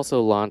 we've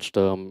also launched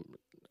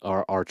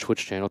our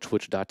Twitch channel,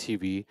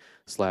 twitch.tv/Beat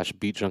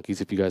Junkies,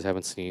 if you guys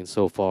haven't seen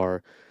so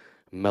far.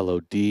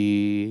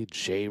 Melody,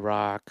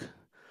 J-Rock.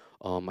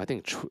 I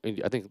think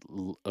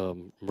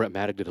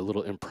Rhett did a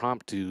little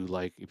impromptu,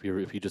 like if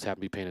you just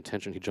happen to be paying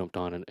attention, he jumped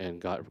on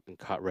and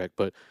caught wreck.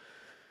 But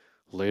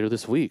later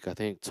this week, I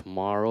think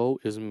tomorrow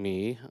is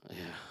me.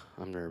 Yeah,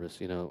 I'm nervous.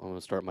 You know, I'm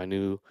gonna start my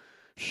new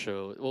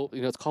show. Well,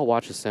 you know, it's called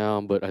Watch the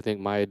Sound, but I think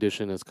my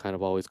edition is kind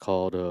of always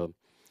called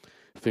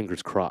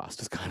Fingers Crossed.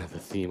 It's kind of the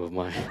theme of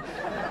my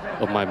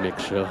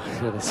mix show.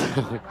 That's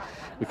how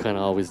we kind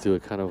of always do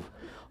it, kind of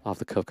off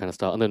the cuff kind of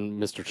style. And then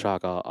Mr.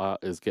 Chalk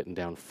is getting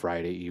down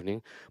Friday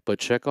evening. But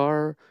check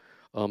our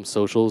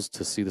socials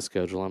to see the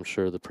schedule. I'm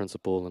sure the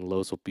principal and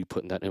Los will be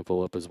putting that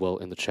info up as well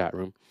in the chat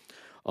room.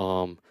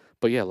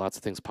 But yeah, lots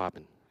of things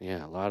popping.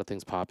 Yeah, a lot of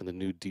things popping. The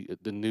new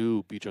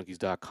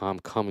beatjunkies.com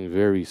coming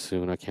very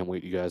soon. I can't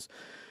wait, you guys,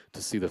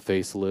 to see the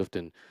facelift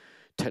and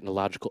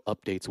technological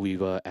updates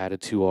we've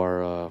added to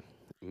our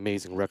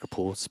amazing record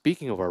pool.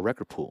 Speaking of our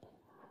record pool,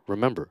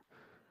 remember,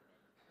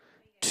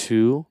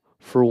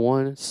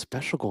 2-for-1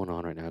 special going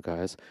on right now,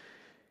 guys.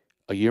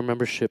 A year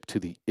membership to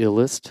the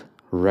illest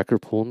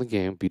record pool in the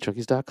game,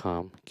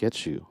 beatjunkies.com,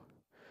 gets you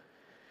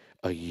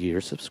a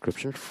year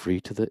subscription free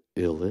to the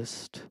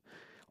illest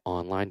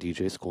online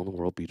DJ school in the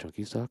world,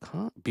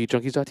 beatjunkies.com,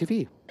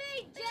 beatjunkies.tv.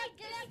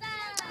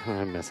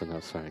 I'm messing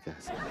up, sorry,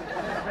 guys.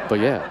 But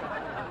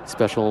yeah,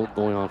 special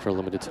going on for a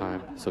limited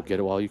time, so get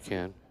it while you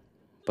can.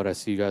 But I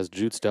see you guys,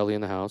 Jude Stelly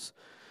in the house.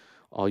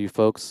 All you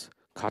folks,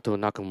 Kato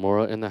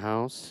Nakamura in the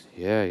house.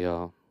 Yeah,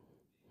 y'all.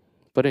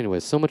 But anyway,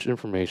 so much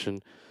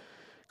information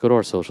Go to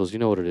our socials. You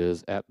know what it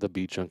is. At the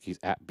Beat Junkies,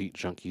 at Beat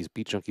Junkies,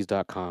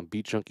 beatjunkies.com,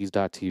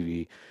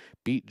 beatjunkies.tv,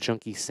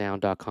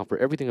 beatjunkiesound.com for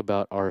everything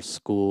about our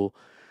school,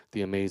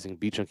 the amazing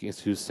Beat Junkie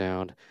Institute of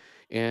Sound.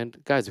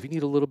 And guys, if you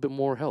need a little bit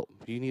more help,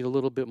 you need a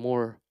little bit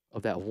more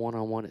of that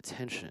one-on-one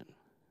attention,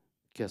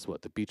 guess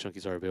what? The Beat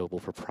Junkies are available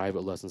for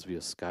private lessons via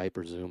Skype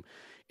or Zoom.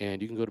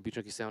 And you can go to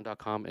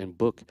beatjunkiesound.com and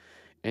book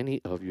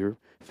any of your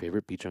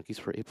favorite Beat Junkies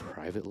for a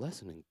private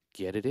lesson and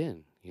get it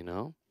in, you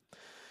know?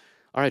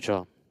 All right,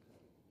 y'all.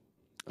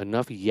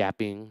 Enough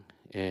yapping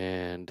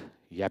and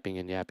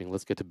yapping.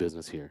 Let's get to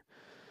business here.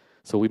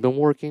 So we've been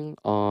working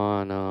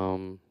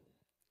on,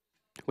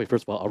 wait,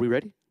 first of all, are we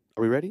ready?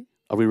 Are we ready?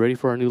 Are we ready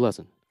for our new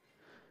lesson?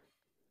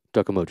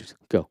 Duck emojis,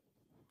 go.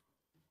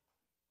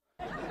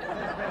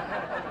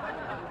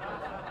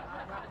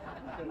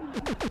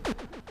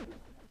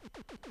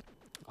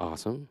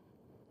 Awesome.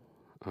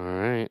 All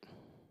right.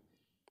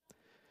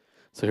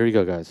 So here you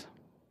go, guys.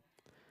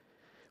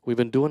 We've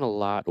been doing a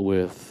lot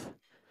with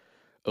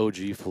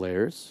OG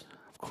flares.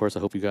 Of course, I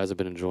hope you guys have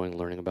been enjoying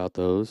learning about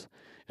those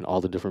and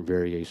all the different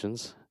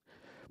variations.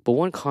 But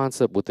one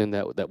concept within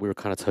that we were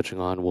kind of touching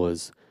on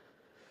was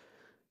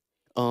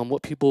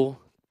what people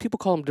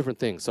call them different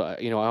things. So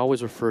I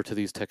always refer to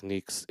these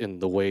techniques in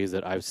the ways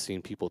that I've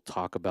seen people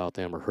talk about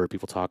them or heard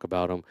people talk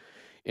about them.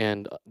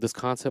 And this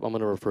concept, I'm going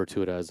to refer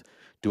to it as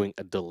doing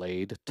a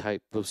delayed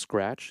type of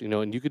scratch.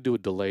 And you could do a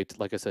delayed,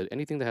 like I said,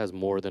 anything that has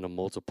more than a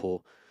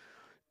multiple,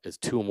 is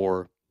two or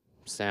more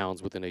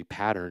sounds within a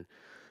pattern,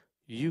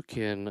 you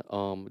can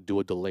do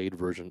a delayed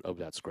version of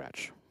that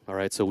scratch. All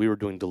right, so we were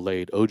doing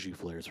delayed OG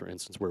flares, for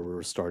instance, where we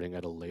were starting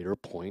at a later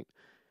point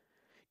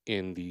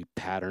in the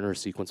pattern or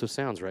sequence of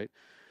sounds, right?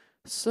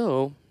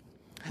 So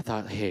I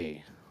thought,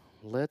 hey,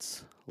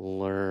 let's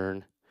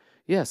learn.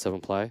 Yeah,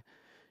 7ply.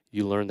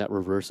 You learned that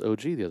reverse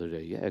OG the other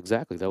day. Yeah,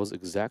 exactly. That was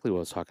exactly what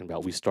I was talking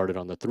about. We started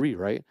on the 3,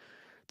 right?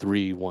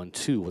 3, 1,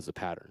 2 was the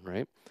pattern,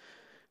 right?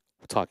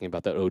 We're talking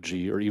about that OG,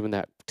 or even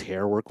that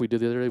tear work we did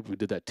the other day. We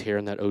did that tear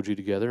and that OG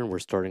together, and we're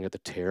starting at the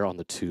tear on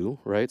the 2,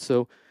 right?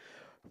 So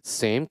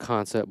same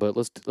concept, but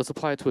let's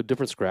apply it to a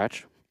different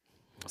scratch.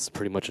 It's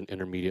pretty much an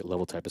intermediate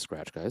level type of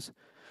scratch, guys.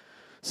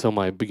 So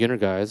my beginner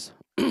guys,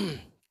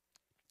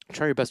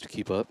 try your best to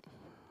keep up.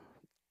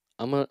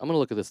 I'm gonna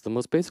look at this. The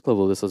most basic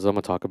level of this is I'm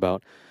gonna talk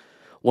about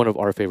one of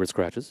our favorite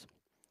scratches,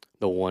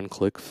 the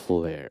one-click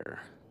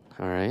flare.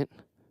 All right.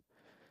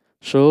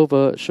 Show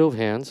of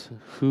hands.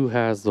 Who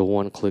has the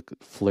one-click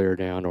flare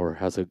down, or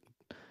has a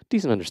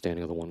decent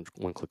understanding of the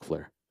one-click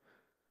flare?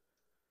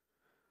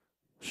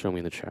 Show me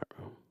in the chat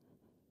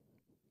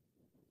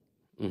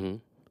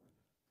room.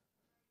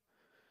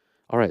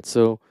 All right.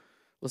 So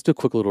let's do a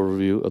quick little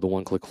review of the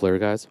one-click flare,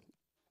 guys.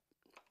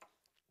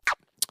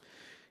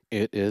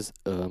 It is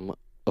a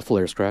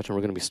flare scratch, and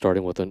we're going to be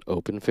starting with an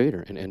open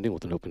fader and ending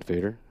with an open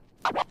fader.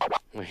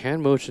 My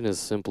hand motion is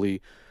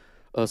simply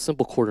a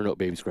simple quarter note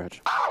baby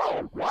scratch.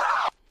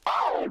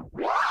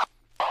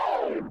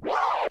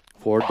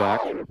 Forward,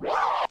 back.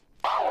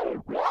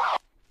 All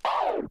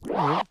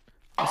right.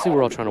 I see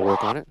we're all trying to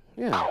work on it.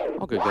 Yeah,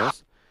 all good,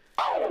 guys.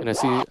 And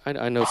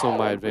I know some of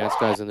my advanced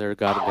guys in there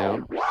got it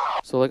down.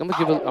 So like I'm gonna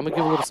give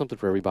a little something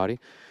for everybody.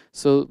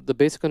 So the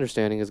basic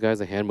understanding is, guys,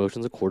 the hand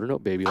motion's a quarter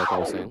note baby, like I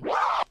was saying.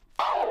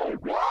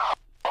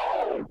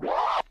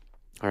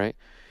 All right.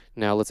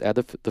 Now let's add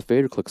the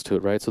fader clicks to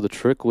it, right? So the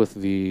trick with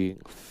the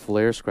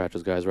flare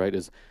scratches, guys, right,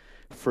 is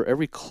for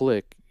every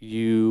click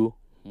you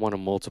want to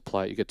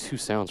multiply. You get 2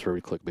 sounds for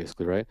every click,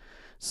 basically, right?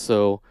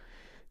 So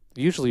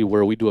usually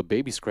where we do a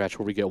baby scratch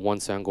where we get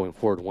 1 sound going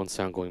forward, 1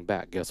 sound going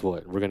back, guess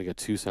what? We're going to get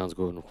 2 sounds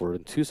going forward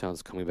and 2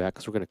 sounds coming back,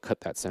 because we're going to cut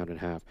that sound in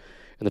half.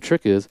 And the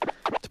trick is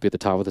to be at the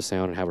top of the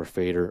sound and have our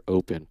fader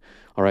open.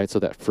 All right, so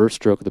that first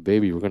stroke of the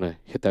baby, we're going to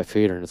hit that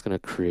fader, and it's going to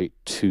create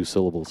 2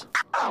 syllables.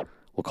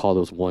 We'll call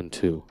those 1,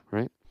 2,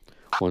 right?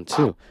 1,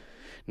 2.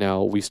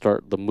 Now we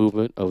start the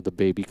movement of the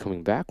baby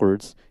coming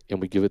backwards,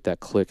 and we give it that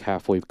click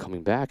halfway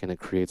coming back, and it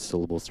creates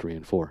syllables 3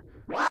 and 4.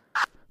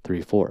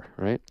 3, 4,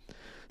 right?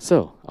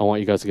 So I want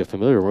you guys to get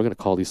familiar. We're going to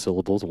call these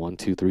syllables 1,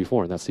 2, 3,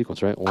 4 in that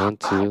sequence, right? 1,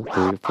 2,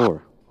 3,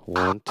 4.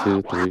 1,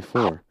 2, 3,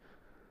 4.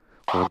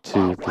 1,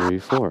 2, 3,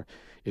 4.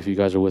 If you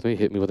guys are with me,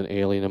 hit me with an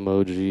alien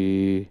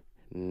emoji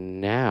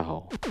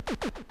now.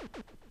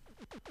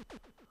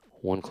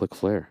 One-click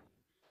flare.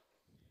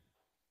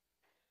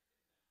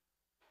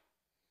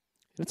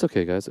 It's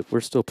okay, guys. If we're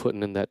still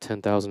putting in that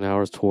 10,000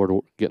 hours toward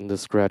getting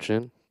this scratch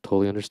in,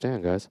 totally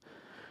understand, guys.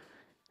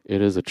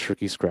 It is a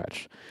tricky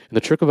scratch. And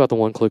the trick about the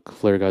one-click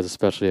flare, guys,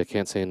 especially, I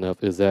can't say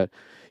enough, is that,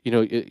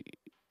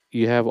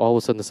 you have all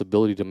of a sudden this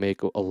ability to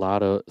make a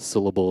lot of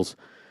syllables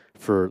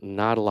for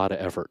not a lot of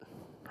effort,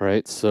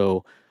 right?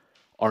 So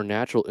our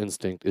natural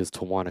instinct is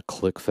to want to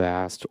click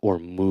fast or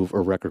move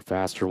a record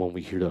faster when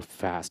we hear the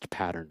fast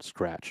pattern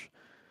scratch.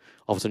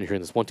 All of a sudden you're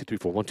hearing this 1, 2, 3,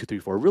 4, 1, 2, 3,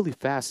 4, really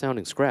fast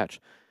sounding scratch.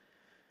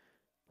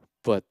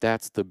 But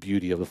that's the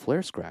beauty of the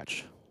flare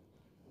scratch.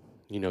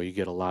 You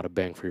get a lot of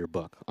bang for your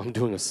buck. I'm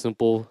doing a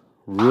simple,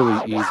 really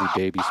easy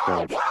baby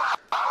scratch.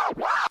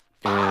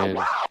 And,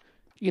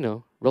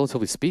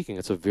 relatively speaking,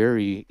 it's a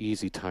very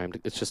easy time.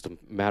 It's just a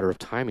matter of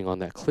timing on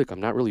that click.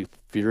 I'm not really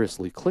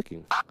furiously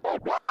clicking.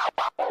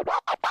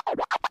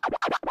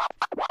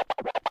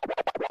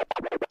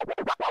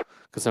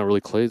 It's not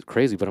really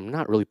crazy, but I'm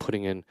not really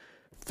putting in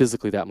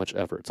physically that much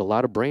effort. It's a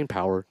lot of brain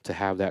power to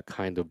have that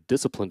kind of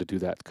discipline to do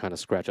that kind of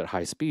scratch at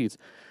high speeds,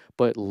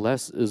 but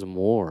less is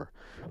more.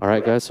 All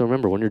right, guys, so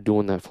remember when you're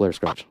doing that flare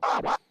scratch,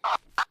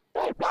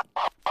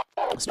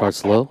 start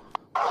slow,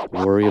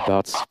 worry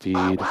about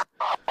speed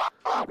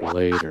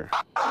later.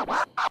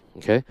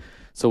 Okay,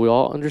 so we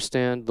all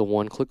understand the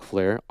one-click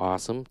flare.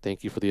 Awesome.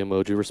 Thank you for the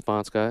emoji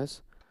response,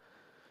 guys.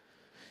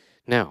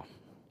 Now,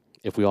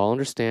 if we all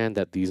understand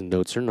that these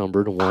notes are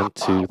numbered 1,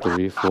 2,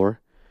 3,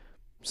 4,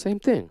 same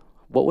thing.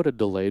 What would a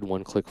delayed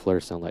one-click flare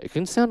sound like? It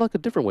can sound like a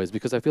different ways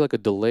because I feel like a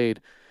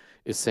delayed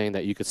is saying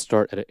that you could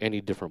start at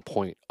any different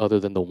point other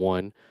than the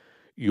one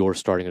you're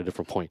starting at a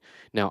different point.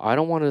 Now, I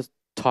don't want to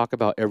talk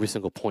about every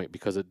single point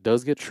because it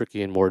does get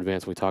tricky and more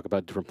advanced when we talk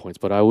about different points,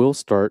 but I will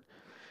start.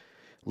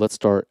 Let's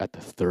start at the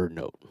third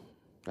note.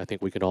 I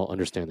think we can all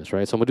understand this,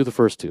 right? So I'm going to do the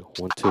first two.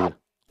 1, 2,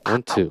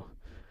 1, 2.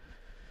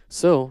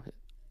 So,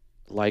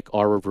 like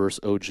our reverse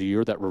OG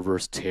or that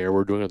reverse tear,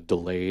 we're doing a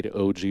delayed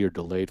OG or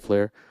delayed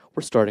flare.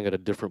 We're starting at a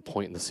different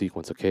point in the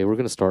sequence, okay? We're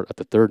going to start at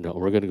the third note.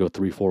 We're going to go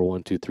 3, 4,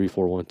 1, 2, 3,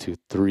 4, 1, 2,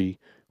 3,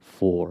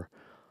 4,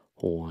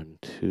 1,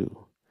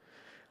 2.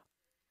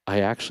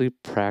 I actually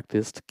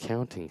practiced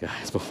counting,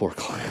 guys, before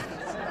class.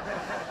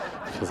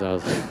 Because I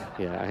was,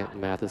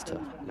 math is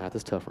tough. Math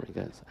is tough for me,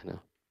 guys.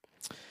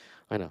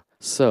 I know.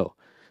 So,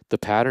 the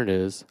pattern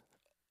is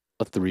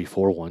a 3,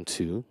 4, 1,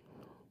 2.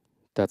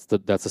 That's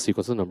the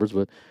sequence of numbers,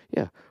 but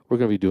yeah, we're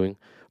going to be doing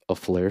a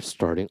flare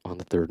starting on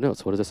the third note.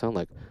 So what does that sound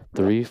like?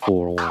 3,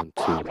 4, 1,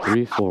 2,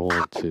 3, 4,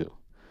 1, 2,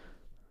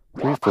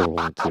 3, 4,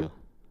 1, 2,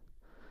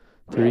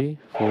 3,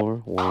 4,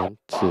 1,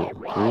 2,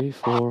 3,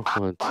 4,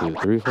 1, 2,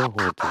 3,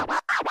 4, 1,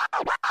 2,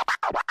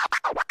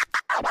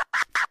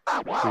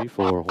 3,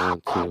 4,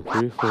 1, 2,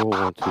 3, 4,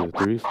 1, 2,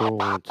 3, 4,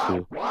 1,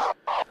 2,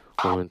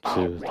 1,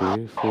 2,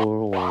 3,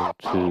 4, 1,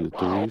 2,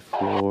 3,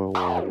 4,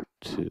 1,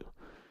 2.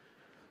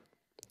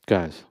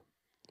 Guys,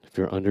 if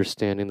you're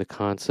understanding the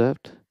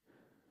concept,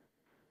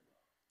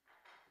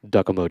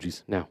 duck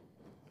emojis now.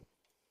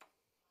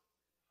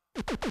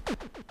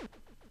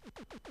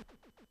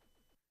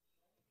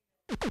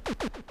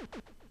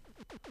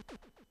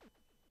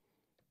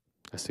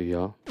 I see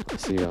y'all.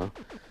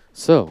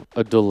 So,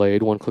 a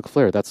delayed one-click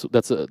flare. That's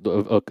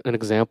an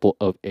example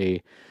of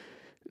a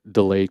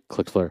delayed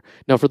click flare.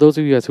 Now, for those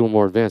of you guys who are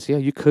more advanced, yeah,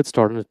 you could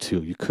start on a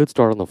 2. You could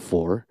start on the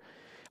 4.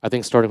 I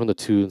think starting from the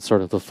 2 and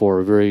starting with the 4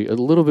 are a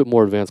little bit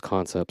more advanced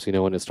concepts,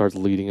 and it starts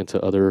leading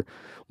into other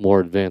more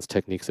advanced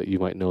techniques that you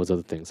might know as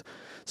other things.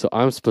 So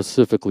I'm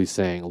specifically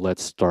saying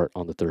let's start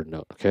on the third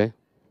note, okay?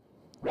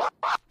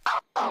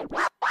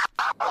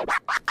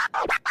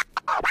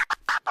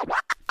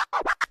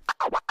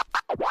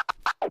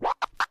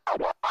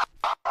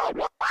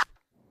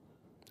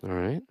 All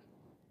right.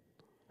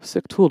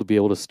 Sick tool to be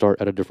able to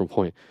start at a different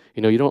point.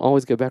 You don't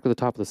always get back to the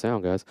top of the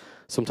sound, guys.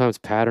 Sometimes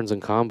patterns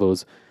and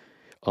combos,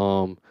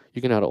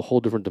 you can add a whole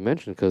different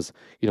dimension because,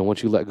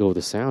 once you let go of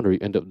the sound or you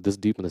end up this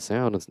deep in the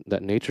sound, and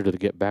that nature to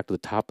get back to the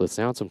top of the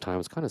sound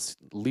sometimes kind of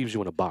leaves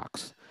you in a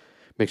box.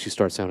 Makes you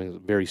start sounding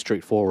very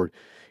straightforward.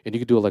 And you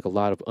could do like a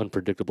lot of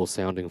unpredictable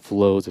sounding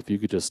flows if you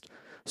could just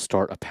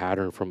start a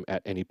pattern from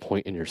at any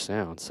point in your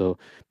sound. So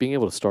being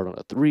able to start on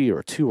a 3 or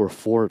a 2 or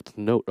 4th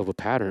note of a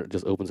pattern, it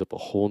just opens up a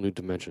whole new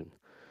dimension.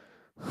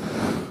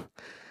 That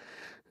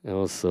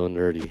was so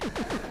nerdy.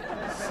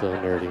 So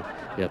nerdy.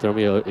 Yeah, throw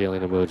me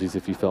alien emojis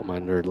if you felt my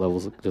nerd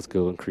levels just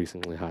go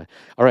increasingly high.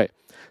 All right,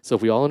 so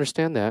if we all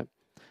understand that,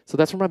 so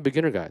that's for my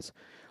beginner guys.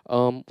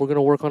 We're going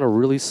to work on a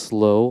really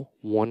slow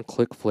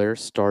one-click flare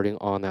starting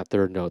on that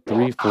third note.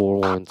 3, 4,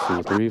 1,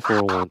 2, 3,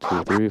 4, 1,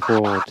 2, 3,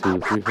 4, 1, 2,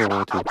 3, 4,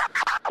 1, 2.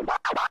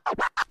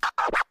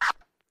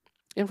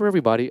 And for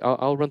everybody,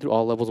 I'll run through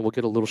all levels and we'll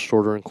get a little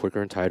shorter and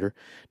quicker and tighter.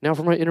 Now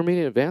for my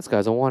intermediate advanced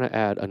guys, I want to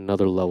add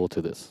another level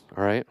to this,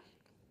 all right?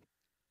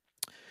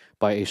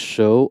 By a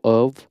show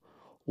of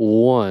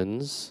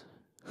ones,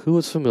 who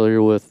is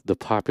familiar with the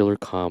popular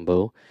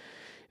combo,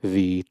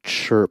 the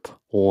chirp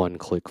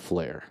one-click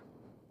flare?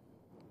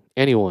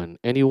 Anyone,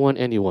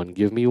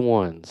 give me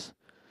ones.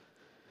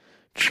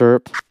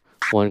 Chirp,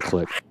 one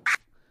click.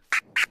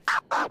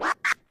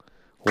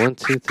 1,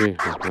 2, 3,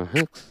 4,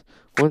 6.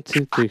 1,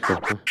 2, 3, 4.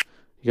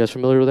 You guys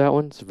familiar with that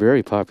one? It's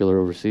very popular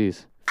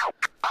overseas.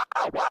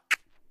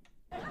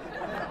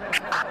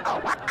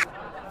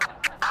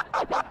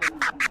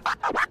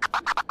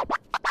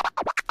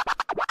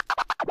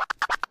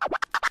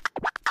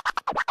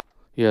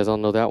 You guys all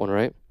know that one,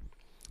 right?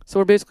 So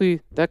we're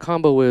basically, that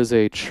combo is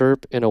a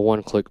chirp and a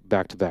one-click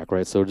back-to-back,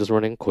 right? So just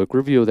running a quick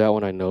review of that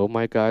one. I know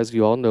my guys,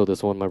 you all know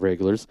this one, my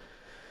regulars.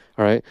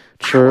 All right,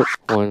 chirp,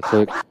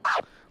 one-click,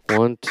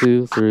 1,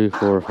 2, 3,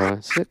 4,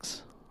 5,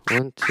 6.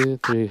 1, 2,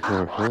 3,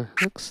 4, 5,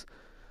 6.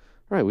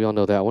 All right, we all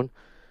know that one.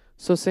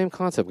 So same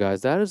concept,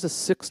 guys. That is a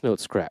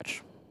 6-note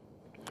scratch.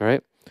 All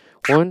right,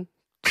 1,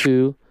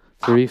 2,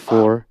 3,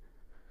 4.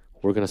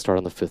 We're going to start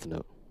on the 5th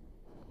note.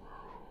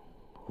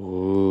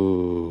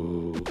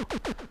 Ooh.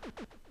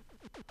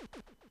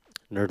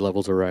 Nerd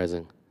levels are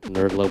rising.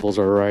 Nerd levels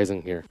are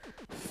rising here.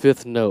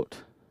 Fifth note,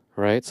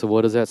 right? So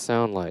what does that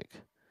sound like?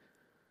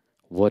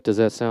 What does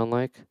that sound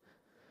like?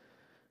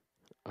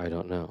 I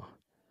don't know.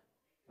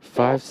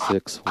 5,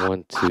 6,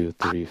 1, 2,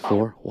 3,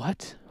 4.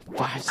 What?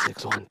 5,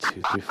 6, 1,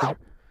 2, 3, 4.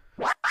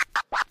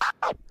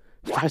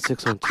 5,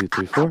 6, 1, 2,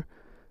 3, 4.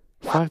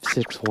 5,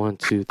 6, 1,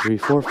 2, 3,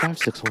 4. 5,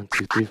 6, 1,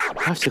 2, 3,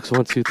 5, 6,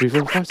 1, 2, 3,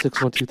 4. 5,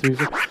 6, 1, 2, 3,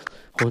 4.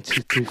 1,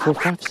 2, 3, 4.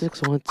 5,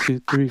 6, 1, 2,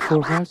 3,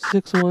 4. 5,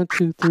 6, 1,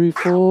 2, 3,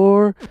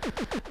 4.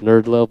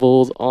 Nerd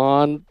levels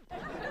on.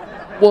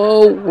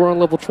 Whoa, we're on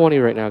level 20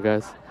 right now,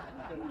 guys.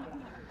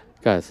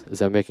 Guys, is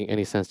that making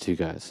any sense to you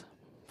guys?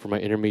 For my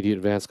intermediate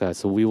advanced guys.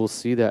 So we will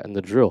see that in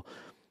the drill.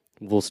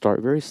 We'll start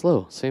very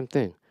slow. Same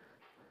thing.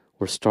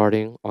 We're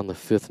starting on the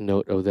fifth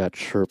note of that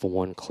chirp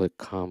one-click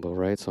combo,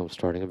 right? So I'm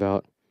starting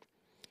about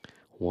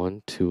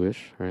 1,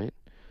 2-ish, right?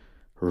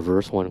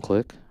 Reverse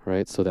one-click,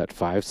 right? So that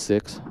 5,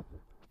 6,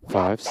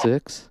 5,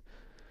 6.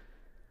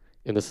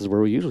 And this is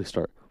where we usually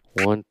start.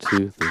 1,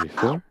 2, 3,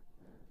 4. And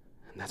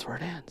that's where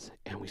it ends.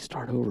 And we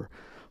start over.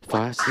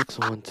 5, 6,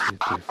 1, 2,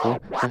 3, 4.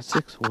 5,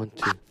 6, 1,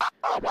 2.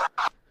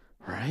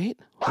 Right?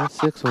 5,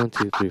 6, 1,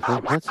 2, 3,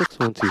 4. 5, 6,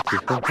 1, 2, 3,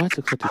 4. 5,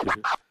 6, 1, 2,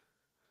 3,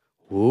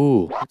 4.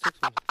 Ooh. 5, 6,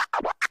 1, 2.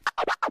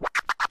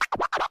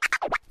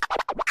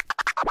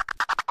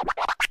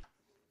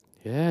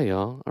 Yeah,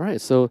 y'all. All right.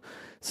 So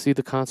see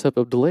the concept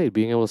of delayed.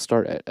 Being able to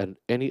start at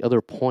any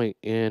other point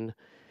in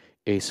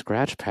a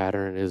scratch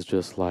pattern is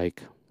just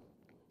like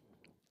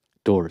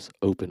doors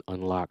open,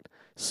 unlocked,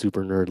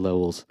 super nerd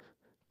levels.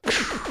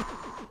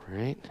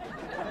 Right?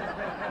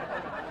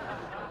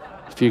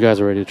 If you guys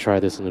are ready to try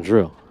this in the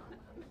drill,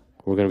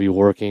 we're going to be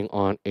working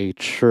on a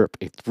chirp,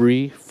 a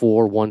 3,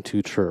 4, 1,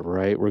 2 chirp,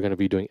 right? We're going to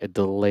be doing a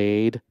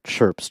delayed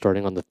chirp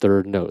starting on the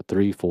third note,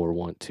 3, 4,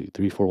 1, 2,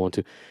 3, 4, 1,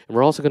 2. And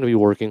we're also going to be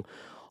working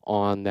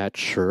on that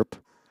chirp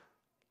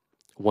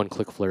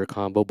one-click flare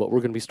combo, but we're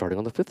going to be starting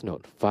on the fifth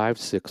note. 5,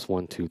 6,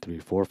 1, 2, 3,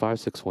 4. 5,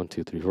 6, 1,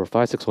 2, 3, 4.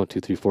 5, 6, 1, 2,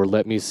 3, 4.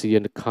 Let me see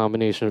a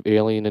combination of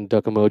alien and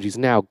duck emojis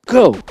now.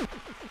 Go!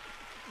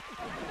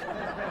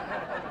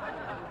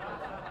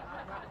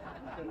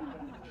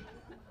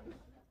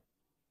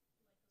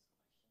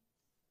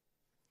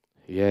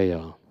 Yeah,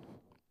 y'all.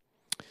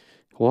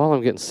 While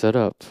I'm getting set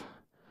up,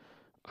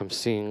 I'm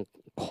seeing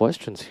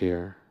questions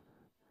here.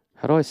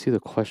 How do I see the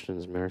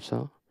questions,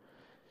 Marisol?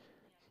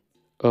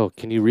 Oh,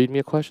 can you read me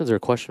a question? Is there a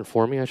question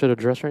for me I should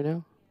address right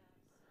now?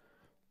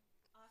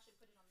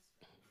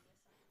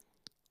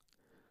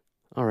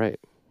 All right.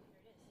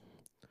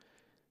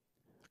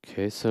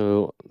 Okay,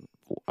 so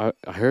I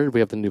heard we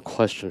have the new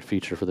question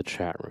feature for the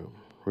chat room.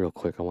 Real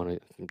quick, I want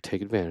to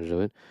take advantage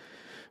of it.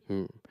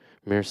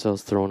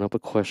 Maricel's throwing up a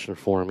question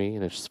for me,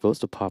 and it's supposed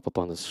to pop up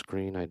on the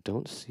screen. I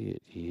don't see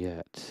it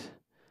yet.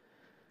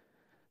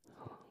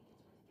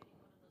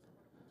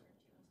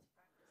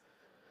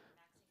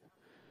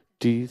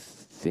 Do you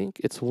think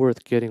it's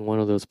worth getting one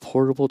of those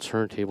portable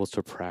turntables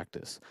to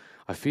practice?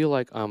 I feel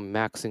like I'm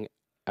maxing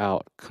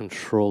out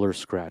controller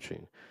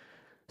scratching,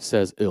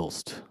 says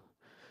Ilst.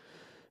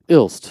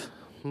 Ilst,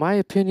 my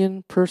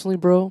opinion personally,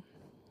 bro,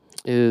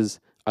 is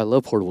I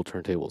love portable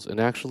turntables.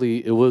 And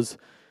actually,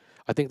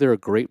 I think they're a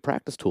great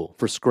practice tool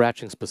for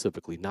scratching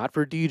specifically, not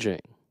for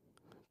DJing,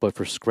 but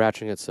for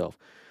scratching itself.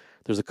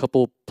 There's a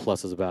couple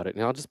pluses about it.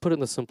 And I'll just put it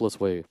in the simplest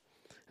way.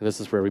 And this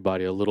is for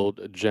everybody, a little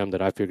gem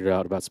that I figured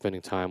out about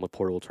spending time with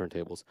portable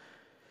turntables.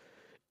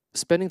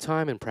 Spending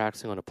time and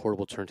practicing on a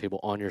portable turntable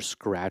on your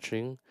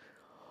scratching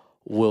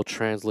will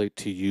translate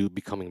to you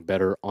becoming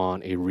better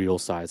on a real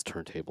size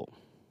turntable.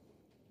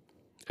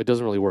 It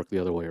doesn't really work the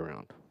other way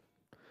around,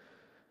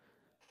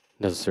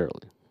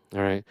 necessarily.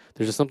 All right.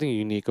 There's just something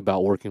unique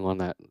about working on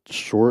that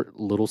short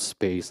little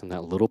space and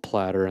that little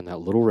platter and that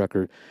little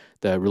record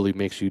that really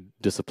makes you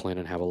disciplined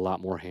and have a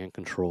lot more hand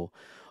control.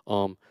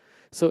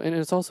 And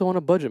it's also on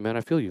a budget, man.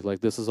 I feel you. Like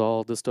this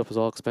stuff is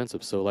all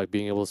expensive. So like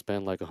being able to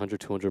spend like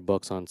 100, 200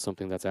 bucks on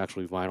something that's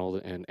actually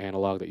vinyl and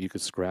analog that you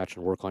could scratch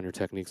and work on your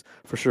techniques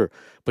for sure.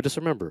 But just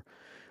remember,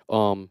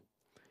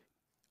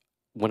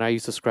 when I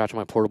used to scratch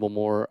my portable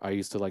more, I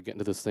used to like get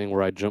into this thing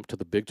where I jumped to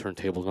the big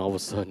turntable and all of a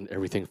sudden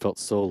everything felt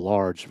so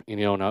large, and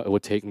it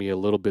would take me a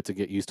little bit to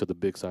get used to the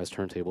big size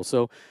turntable.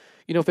 So,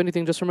 if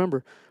anything, just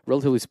remember,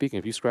 relatively speaking,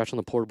 if you scratch on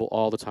the portable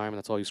all the time and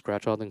that's all you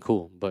scratch on, then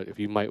cool. But if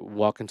you might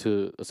walk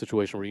into a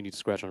situation where you need to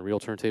scratch on a real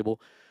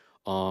turntable,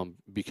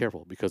 be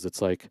careful because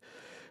it's like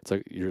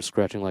you're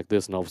scratching like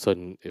this and all of a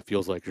sudden it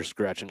feels like you're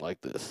scratching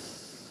like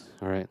this.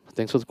 All right.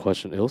 Thanks for the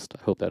question, Ilst.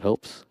 I hope that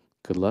helps.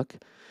 Good luck.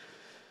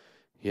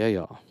 Yeah,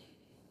 y'all.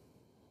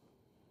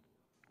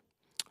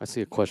 I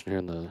see a question here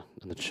in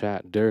the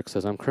chat. Derek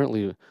says, I'm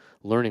currently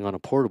learning on a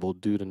portable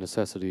due to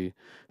necessity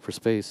for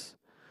space.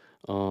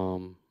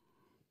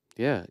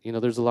 Yeah,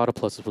 there's a lot of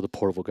pluses for the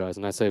portable guys,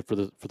 and I say for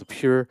the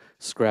pure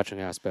scratching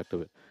aspect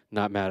of it.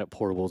 Not mad at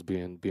portables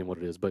being what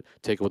it is, but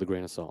take it with a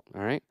grain of salt.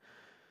 All right,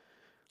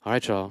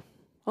 y'all.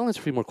 I'll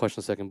answer a few more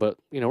questions in a second, but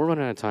we're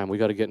running out of time. We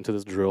got to get into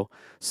this drill.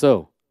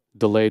 So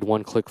delayed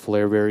one-click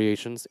flare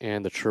variations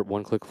and the chirp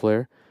one-click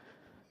flare.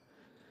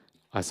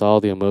 I saw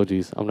the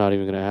emojis. I'm not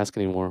even going to ask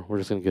anymore. We're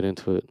just going to get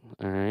into it.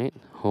 All right.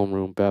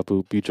 Homeroom,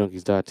 Babu,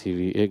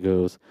 BeatJunkies.tv. It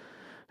goes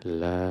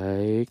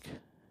like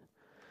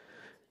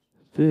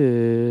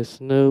this.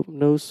 Nope,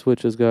 no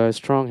switches, guys.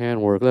 Strong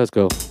hand work. Let's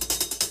go.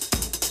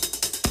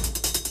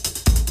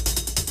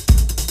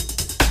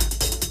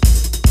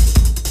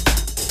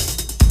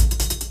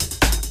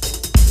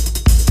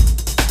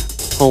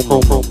 Home.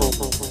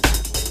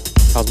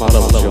 How's my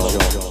level, y'all?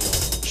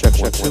 Check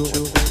 1,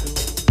 2.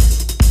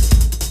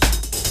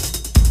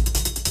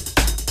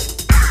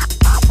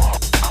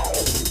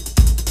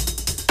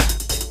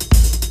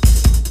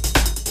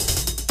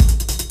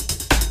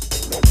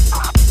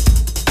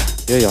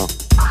 Yeah, y'all.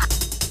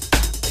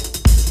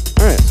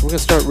 Alright, so we're going to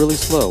start really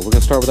slow. We're going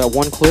to start with that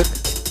one click.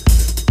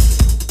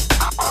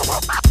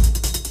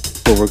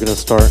 But we're going to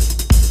start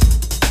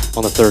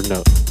on the third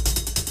note.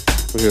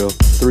 We're going to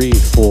go 3,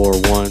 4,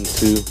 1,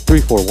 2,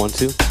 3, 4, 1,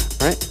 2.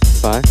 Alright?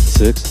 5,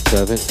 6,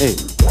 7,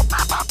 8.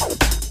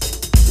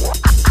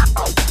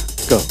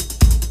 Go.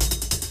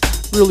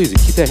 Real easy.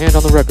 Keep that hand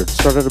on the record.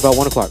 Start at about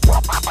 1 o'clock.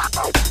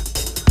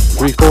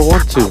 3, 4,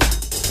 1, 2.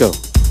 Go.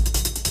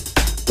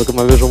 Look at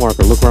my visual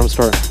marker. Look where I'm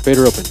starting.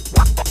 Fader open.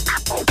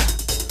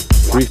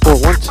 3, 4,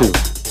 1, 2.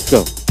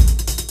 Go.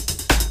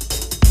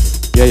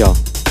 Yeah, y'all.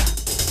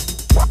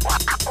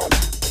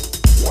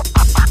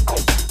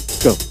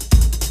 Go.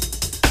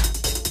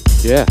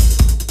 Yeah.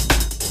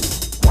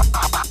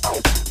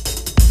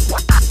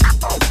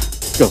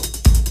 Go.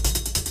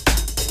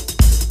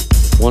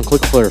 One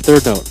click flare.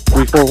 Third note.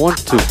 3, 4, 1,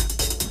 2.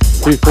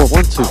 3, 4,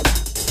 1, 2.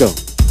 Go. I'm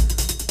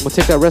going to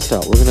take that rest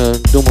out. We're going to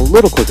do them a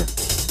little quicker.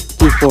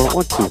 3, 4, 1,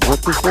 2, 1,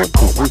 3, 4, 2,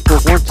 3, 4,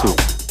 1, 2.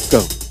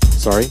 Go.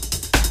 Sorry.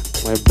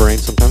 My brain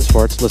sometimes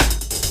farts. Listen.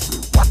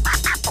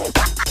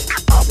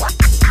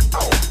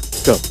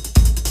 Go.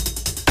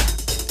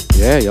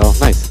 Yeah, y'all.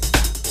 Nice.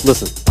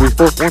 Listen. 3,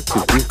 4, 1,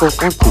 2, 3, 4,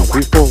 1, 2,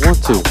 3, 4, 1,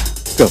 2.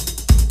 Go.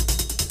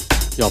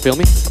 Y'all feel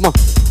me? Come on.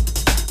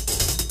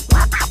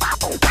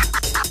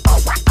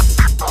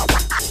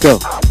 Go.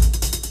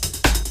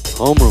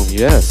 Homeroom,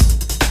 yes.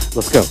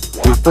 Let's go.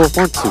 3, 4, 1,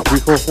 2, 3,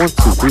 4, 1,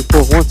 2, 3,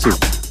 4, 1, 2.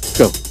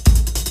 Go.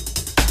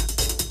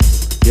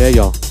 Yeah,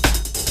 y'all.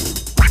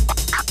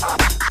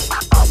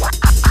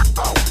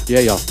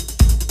 Yeah, y'all.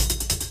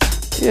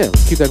 Yeah,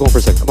 let's keep that going for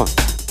a second. Come on.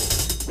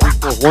 3,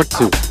 4, 1,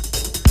 2.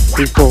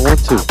 3, 4, 1,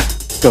 2.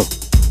 Go.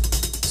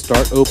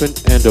 Start open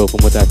and open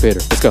with that fader.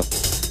 Let's go.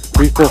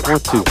 3, 4, 1,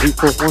 2. 3,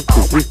 4, 1,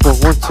 2. 3, 4,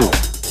 1, 2.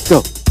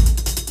 Go.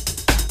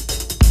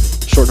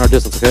 Shorten our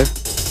distance, okay?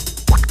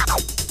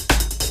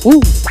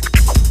 Woo.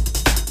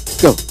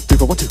 Go. 3,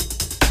 4, 1, 2.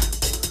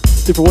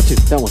 3, 4, 1, 2.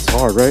 That one's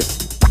hard, right?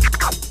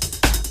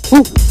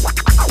 Woo.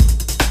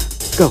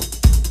 Go.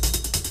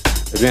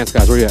 Advanced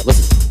guys, where you at?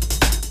 Listen.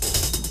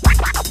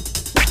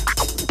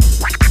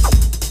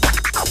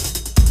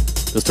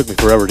 This took me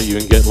forever to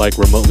even get like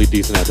remotely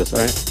decent at this,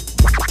 alright?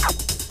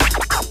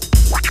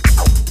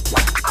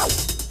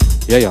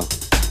 Yeah, y'all.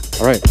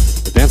 Alright.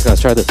 Advanced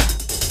guys, try this.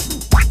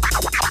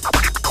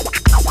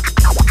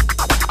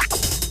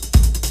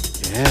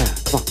 Yeah,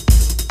 come on.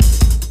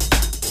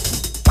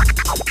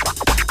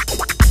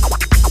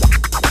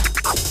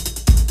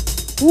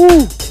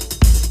 Woo!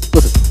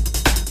 Listen.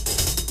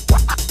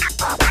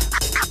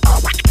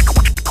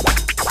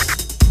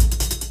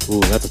 Ooh,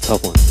 that's a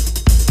tough one.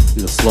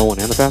 Do the slow one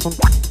and the fast one?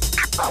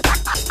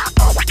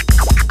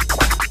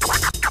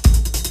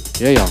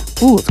 Yeah, y'all.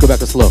 Ooh, let's go back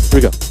to slow. Here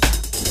we go.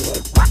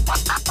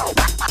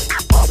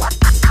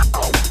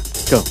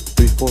 Go.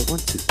 3, 4, 1,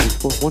 2, 3,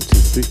 4, 1, 2,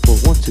 3, 4,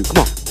 1, 2. Come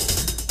on.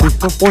 3,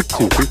 4, 1,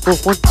 2, 3, 4,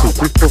 1, 2,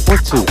 3, 4,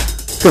 1, 2.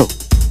 Go.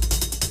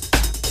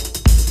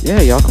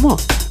 Yeah, y'all, come on.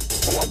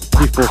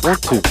 3, 4, 1,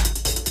 2.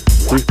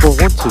 3, 4,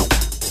 1, 2.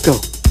 Go.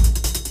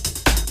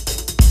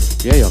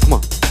 Yeah, y'all, come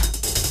on.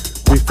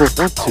 3, 4,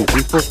 1, 2.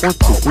 3, 4, 1,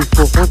 2. 3,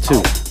 4, 1,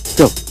 2.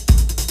 Go.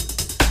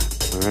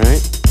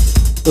 Alright.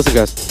 Listen,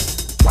 guys.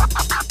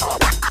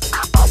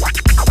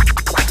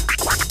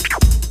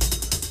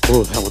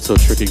 Oh, that one's so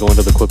tricky going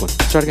to the quick one.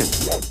 Let's try it again.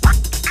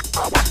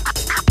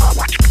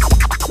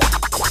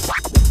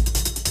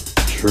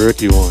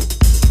 Tricky one.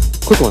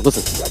 Quick one,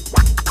 listen.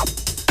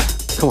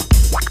 Come on.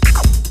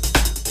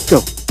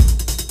 Go.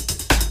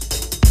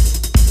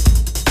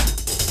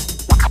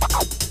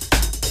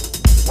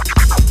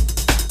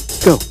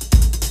 Go.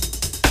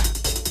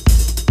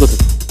 Listen.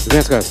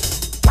 Advance, guys.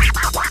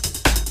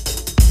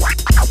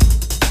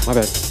 My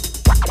bad.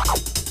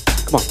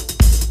 Come on.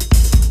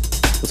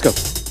 Let's go.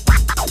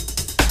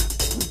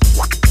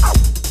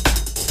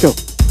 Go.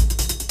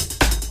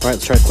 Alright,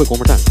 let's try it quick one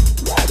more time.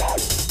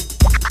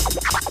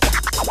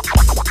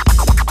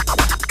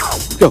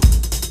 Go.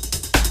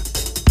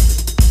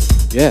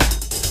 Yeah.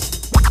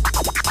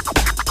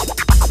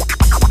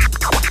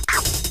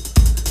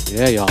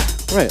 Yeah, y'all.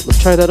 Alright, let's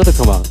try that other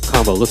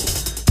combo. Listen.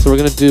 So we're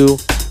going to do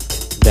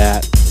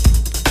that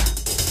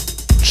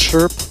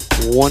chirp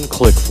one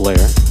click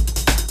flare,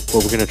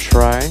 but we're going to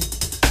try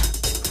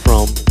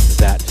from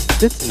that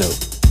fifth note.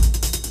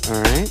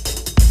 Alright?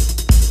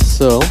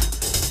 So,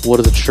 what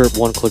does a chirp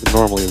one click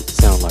normally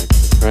sound like?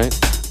 Right?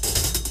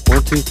 1,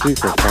 2, 3,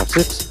 4, 5,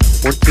 6.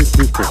 1, 2,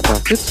 3, 4, 5,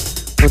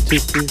 6. 1, 2,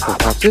 3, 4,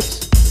 5,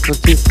 6. 1,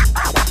 2.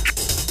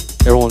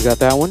 Everyone got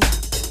that one?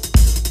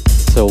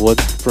 So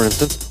what, for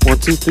instance, 1,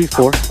 2, 3,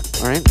 4. All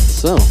right,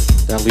 so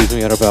that leaves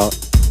me at about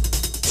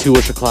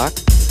 2-ish o'clock,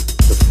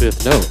 the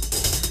fifth note.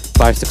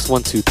 5, 6,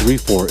 1, 2, 3,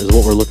 4 is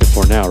what we're looking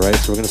for now, right?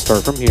 So we're gonna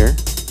start from here,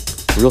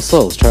 real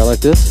slow. Let's try it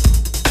like this.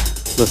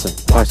 Listen,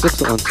 5,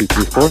 6, 1, 2,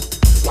 3, 4.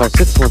 5,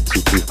 6, 1,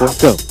 2, 3, 4.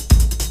 Go.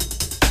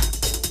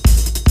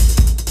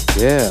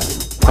 Yeah.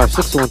 5,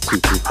 6, 1, 2,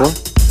 3, 4.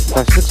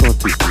 5, 6, 1,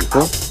 2, 3,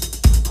 4.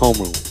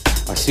 Homeroom.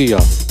 I see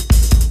y'all.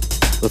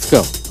 Let's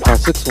go. 5,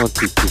 6, 1,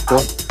 2, 3, 4.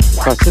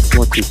 5, 6,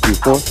 1, 2, 3,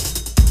 4.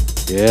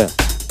 Yeah.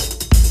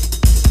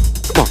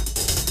 Come on.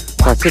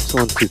 5, 6,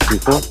 1, 2, 3,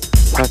 4.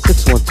 5,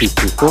 6, 1, 2,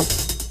 3, 4.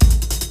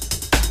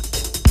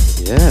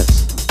 Yes.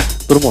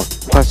 A little more.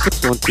 5,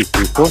 6, 1, 2,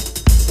 3, 4.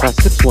 5,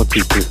 6, 1,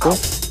 2, 3, 4.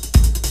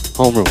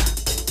 Homeroom.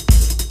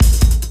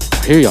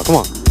 I hear y'all. Come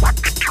on.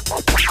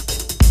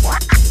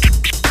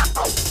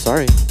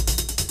 Sorry.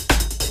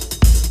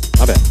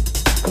 My bad.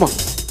 Come on.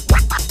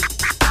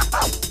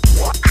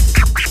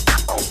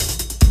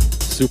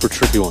 Super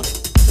tricky one.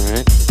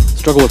 Alright?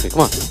 Struggle with me.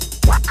 Come on. 1,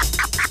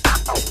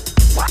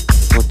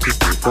 2,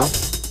 3, 4.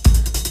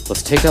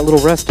 Let's take that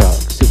little rest out.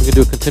 See if we can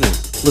do it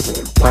continuous.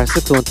 Listen. 5,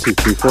 6, 1, 2,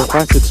 3, 4.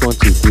 5, 6, 1,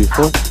 2, 3,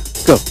 4.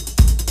 Go.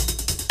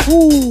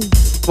 Woo.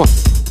 Come on.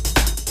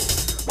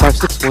 5,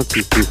 6, 1,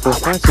 2, 3, 4.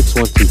 5, 6,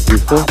 1, 2, 3,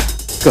 4.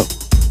 Go.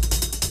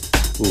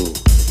 Ooh.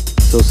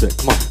 So sick.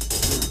 Come on.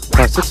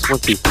 5, 6, 1,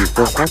 2, 3,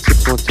 4. 5,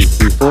 6, 1, 2,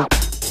 3, 4.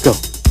 Go.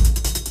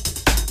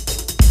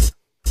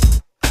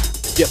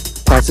 Yep.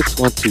 5, 6,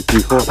 1, 2,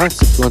 3, 4. 5,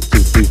 6, 1, 2,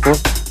 3, 4.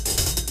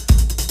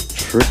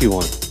 Tricky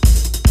one.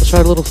 Let's try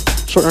a little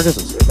short arm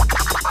distance.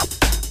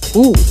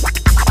 Ooh.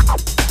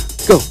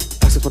 Go.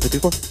 5, 6, 1, 2, 3,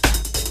 4.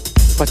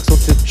 5, 6, 1,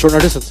 2. Short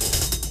arm distance.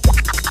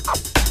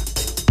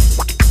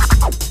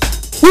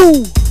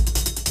 Woo!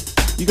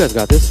 You guys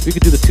got this. You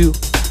could do the 2,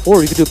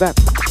 4, you could do it back.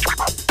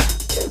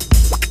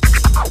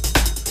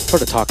 Hard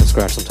to talk and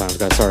scratch sometimes,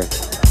 guys. Sorry.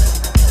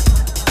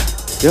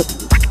 Yep.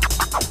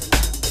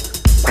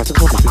 5,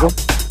 6, 1, 2, 3, 4.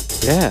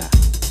 Yeah.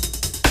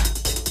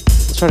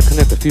 Let's try to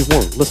connect a few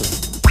more. Listen.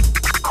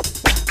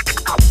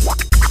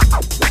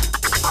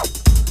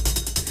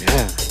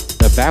 Yeah.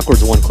 That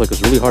backwards one click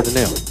is really hard to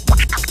nail.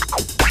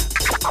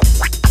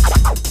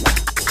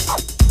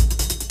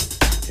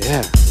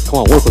 Yeah. Come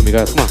on, work with me,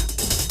 guys. Come on.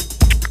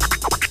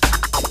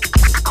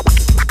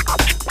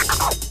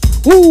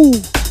 Woo!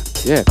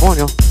 Yeah, come on,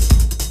 y'all.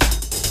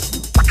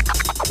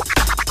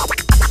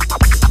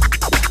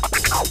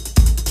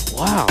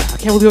 Wow, I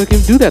can't believe I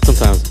can do that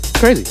sometimes. It's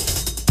crazy.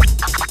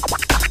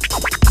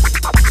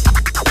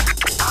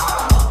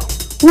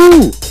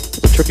 Woo!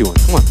 That's a tricky one.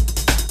 Come on.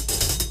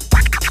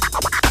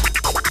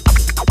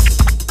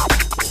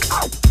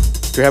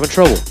 If you're having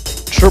trouble,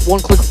 chirp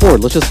one click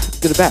forward. Let's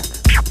just get it back.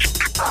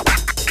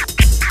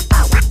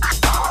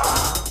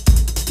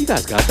 You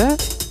guys got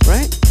that,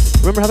 right?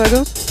 Remember how that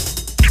goes?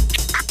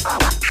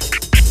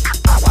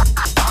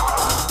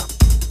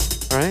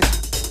 Alright.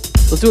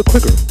 Let's do it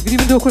quicker. You can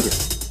even do it quicker.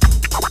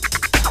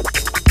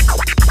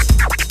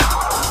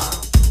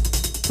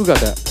 Who got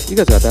that? You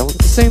guys got that one. It's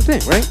the same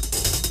thing, right?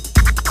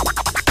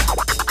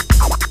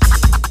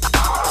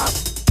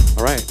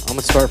 Alright, I'm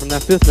gonna start from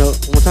that 5th note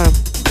one more time.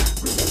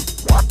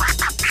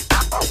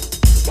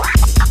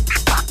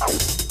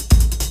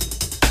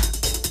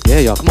 Yeah,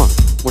 y'all, come on.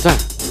 One more time.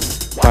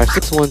 5,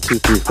 6, 1, 2,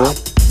 3, 4.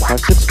 5,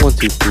 6, 1,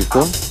 2, 3,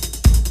 4.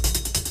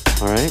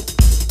 Alright.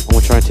 I'm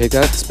gonna try and take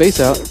that space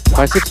out.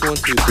 5, 6, 1,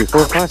 2, 3,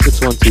 4. 5,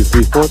 6, 1, 2,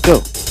 3, 4.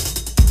 Go.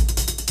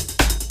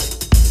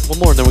 One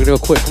more, and then we're gonna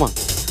go quick. Come on.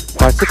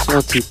 5, 6,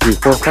 1, 2, 3,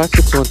 4. 5,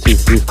 6, 1, 2,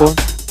 3, 4.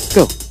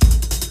 Go.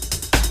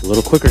 A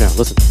little quicker now.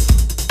 Listen.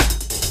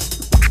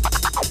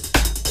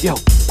 Yo.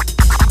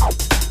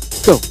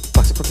 Go.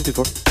 5, 6, 1, 2, 3,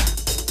 4.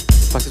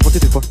 5, 6, 1, 2,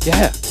 3, 4.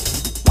 Yeah.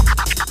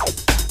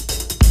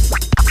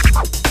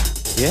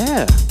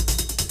 Yeah.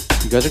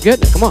 You guys are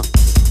getting it. Come on.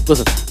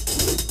 Listen.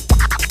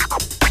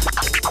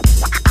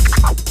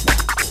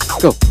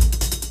 Go.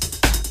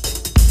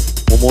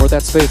 One more with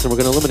that space and we're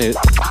going to eliminate it.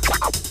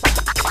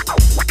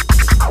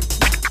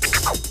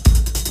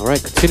 All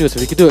right, continuous.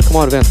 If you can do it, come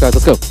on, advanced guys.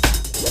 Let's go.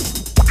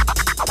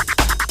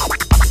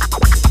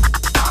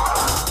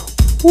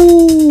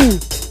 Woo!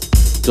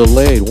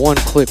 Delayed. One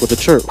click with a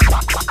chirp.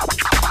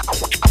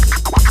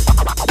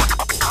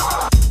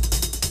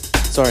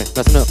 Sorry,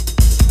 messing up.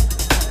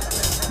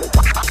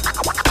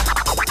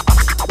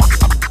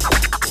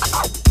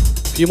 A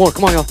few more.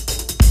 Come on, y'all.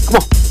 Come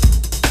on.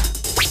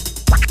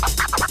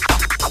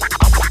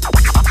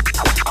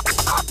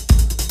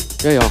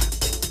 Yeah, y'all.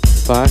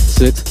 5,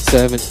 6,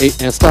 7,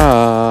 8, and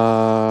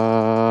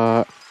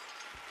stop.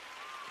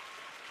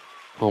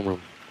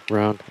 Homeroom.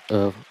 Round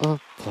of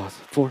applause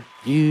for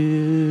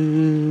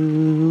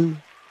you.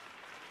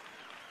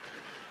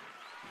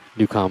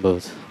 New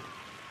combos.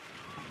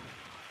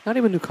 Not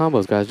even new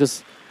combos, guys.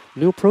 Just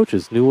new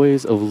approaches, new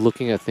ways of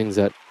looking at things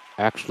that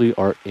actually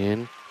are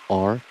in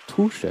our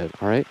tool shed,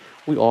 all right?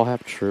 We all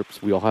have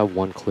chirps. We all have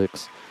one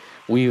clicks.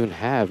 We even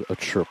have a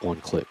chirp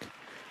one click,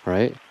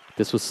 right?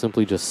 This was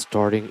simply just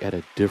starting at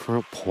a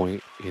different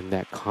point in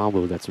that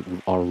combo that's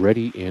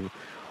already in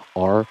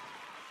our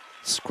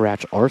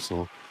Scratch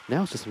arsenal.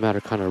 Now it's just a matter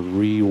of kind of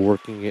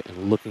reworking it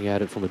and looking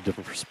at it from a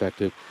different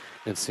perspective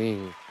and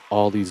seeing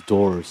all these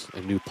doors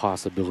and new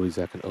possibilities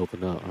that can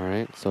open up, all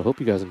right? So I hope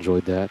you guys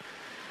enjoyed that.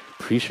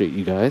 Appreciate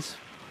you guys.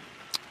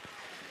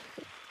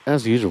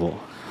 As usual,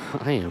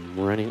 I am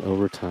running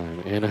over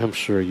time, and I'm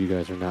sure you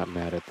guys are not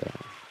mad at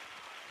that.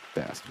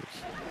 Bastards.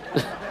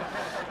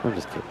 I'm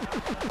just kidding.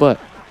 But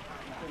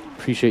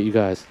appreciate you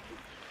guys.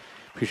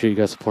 Appreciate you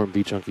guys supporting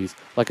Beat Junkies.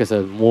 Like I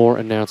said, more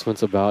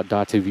announcements about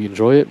 .tv.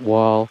 Enjoy it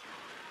while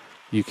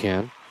you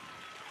can.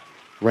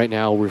 Right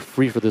now, we're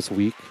free for this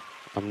week.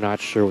 I'm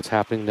not sure what's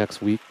happening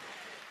next week.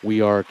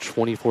 We are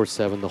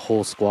 24/7. The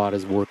whole squad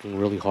is working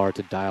really hard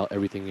to dial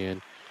everything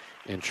in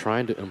and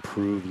trying to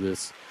improve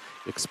this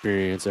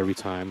experience every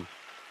time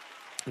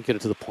and get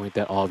it to the point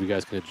that all of you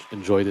guys can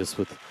enjoy this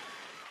with,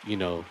 you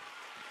know,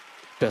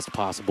 best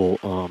possible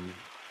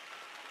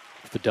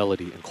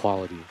fidelity and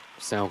quality,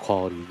 sound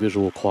quality,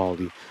 visual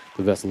quality,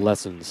 the best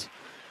lessons,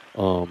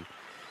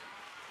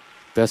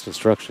 best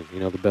instruction, you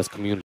know, the best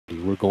community.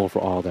 We're going for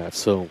all that.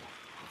 So,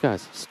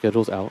 guys,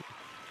 schedule's out.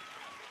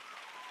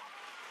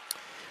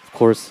 Of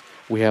course,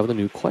 we have the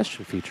new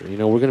question feature. You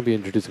know, we're going to be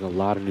introducing a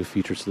lot of new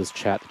features to this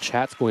chat. The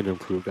chat's going to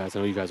improve, guys. I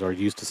know you guys are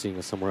used to seeing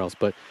us somewhere else,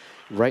 but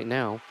right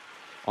now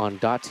on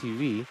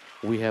 .tv,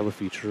 we have a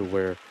feature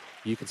where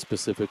you can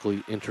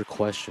specifically enter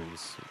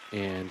questions,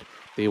 and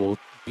they will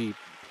be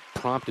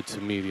prompted to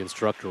me, the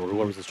instructor, or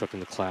whoever's instructing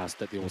the class,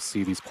 that they will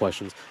see these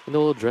questions, and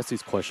they'll address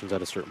these questions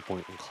at a certain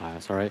point in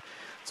class, all right?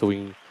 So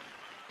and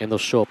they'll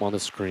show up on the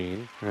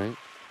screen, right?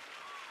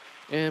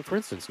 And for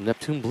instance,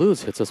 Neptune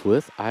Blues hits us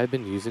with, I've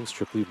been using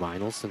strictly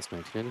vinyl since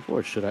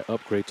 1994. Should I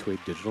upgrade to a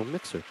digital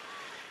mixer?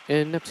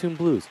 And Neptune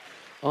Blues,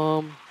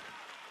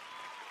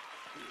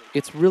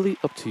 it's really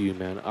up to you,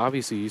 man.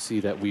 Obviously, you see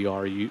that we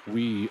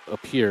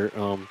appear,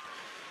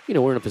 you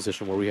know, we're in a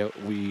position where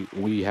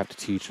we have to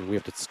teach and we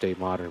have to stay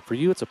modern. For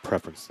you, it's a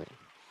preference thing.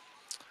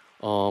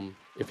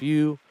 If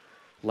you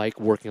like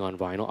working on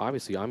vinyl,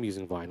 obviously I'm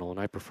using vinyl and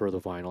I prefer the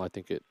vinyl. I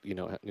think it, you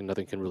know,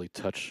 nothing can really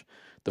touch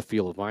the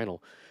feel of vinyl.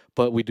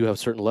 But we do have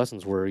certain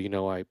lessons where, you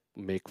know, I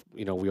make,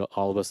 you know,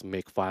 all of us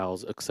make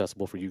files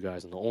accessible for you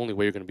guys. And the only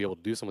way you're going to be able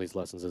to do some of these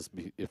lessons is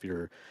if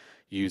you're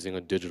using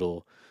a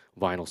digital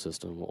vinyl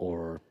system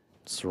or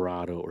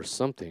Serato or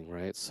something,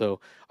 right?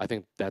 So I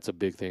think that's a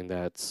big thing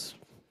that's,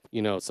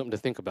 you know, something to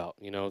think about.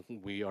 You know,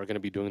 we are going to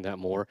be doing that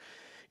more.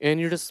 And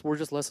we're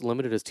just less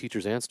limited as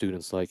teachers and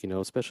students, like, you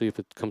know, especially if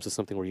it comes to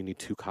something where you need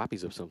 2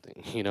 copies of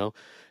something, you know,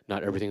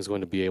 not everything's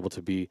going to be able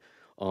to be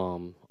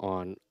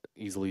on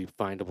easily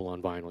findable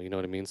on vinyl, you know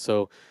what I mean?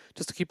 So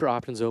just to keep your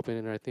options open,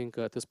 and I think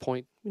at this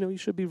point, you know, you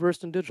should be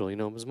versed in digital, you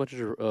know, as much as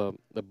your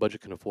the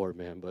budget can afford,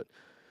 man. But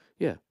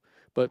yeah,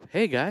 but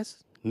hey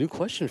guys, new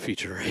question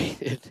feature,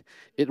 right?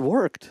 It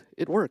worked.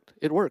 It worked.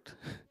 It worked.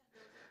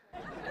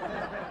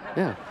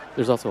 Yeah,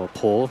 there's also a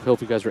poll. Hope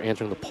you guys are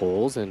answering the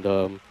polls, and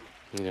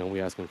you know, we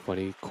asking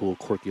funny, cool,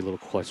 quirky little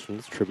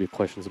questions, trivia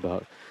questions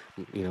about,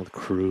 you know, the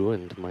crew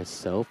and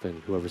myself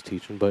and whoever's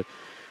teaching. But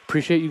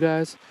appreciate you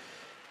guys.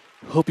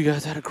 Hope you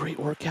guys had a great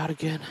workout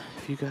again.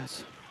 If you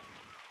guys.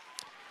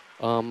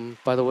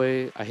 By the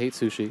way, I hate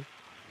sushi.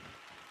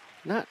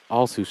 Not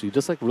all sushi,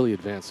 just like really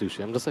advanced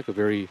sushi. I'm just like a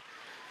very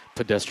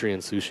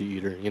pedestrian sushi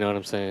eater. You know what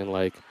I'm saying?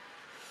 Like,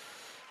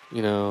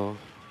 you know,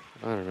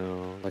 I don't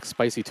know. Like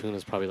spicy tuna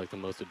is probably like the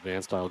most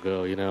advanced I'll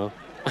go. You know,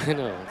 I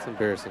know it's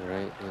embarrassing,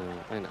 right? You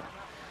know, I know.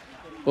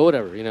 But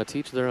whatever. You know, to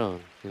each their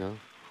own. You know.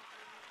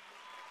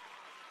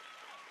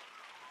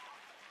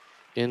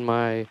 In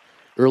my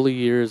early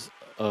years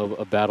of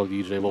a battle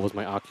DJ, what was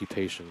my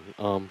occupation?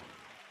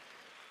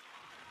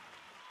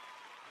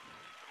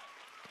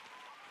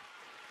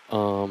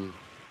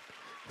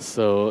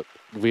 So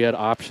we had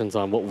options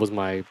on what was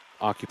my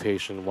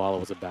occupation while I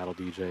was a battle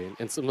DJ.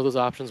 And some of those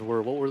options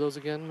were, what were those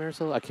again,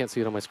 Marisol? I can't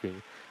see it on my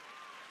screen.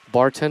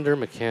 Bartender,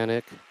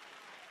 mechanic,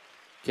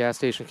 gas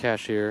station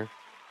cashier,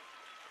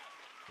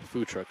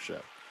 food truck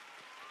chef.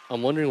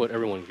 I'm wondering what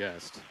everyone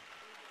guessed.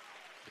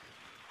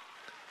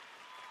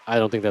 I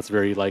don't think that's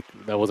that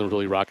wasn't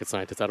really rocket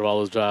scientist out of all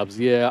those jobs.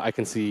 Yeah, I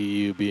can see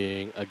you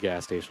being a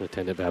gas station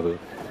attendant, Babu.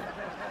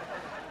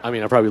 I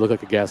mean, I probably look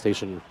like a gas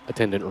station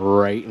attendant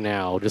right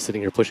now, just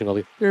sitting here pushing all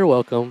the, you're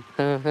welcome.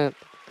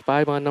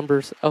 5 on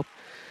numbers,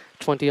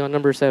 20 on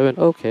number 7,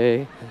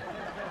 okay.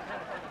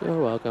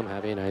 You're welcome,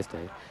 have a nice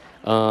day.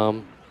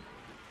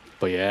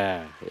 But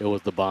yeah, it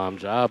was the bomb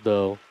job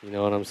though, you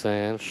know what I'm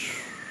saying?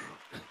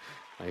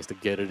 I used to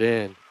get it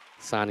in.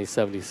 Sani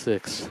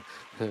 76.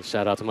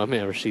 Shout out to my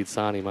man Rashid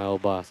Sani, my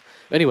old boss.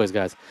 Anyways,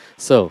 guys,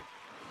 so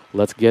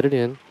let's get it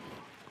in.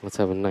 Let's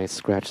have a nice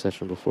scratch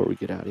session before we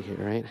get out of here,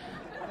 right?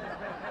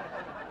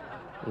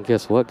 And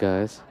guess what,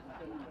 guys?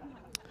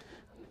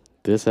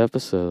 This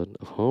episode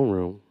of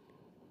Homeroom,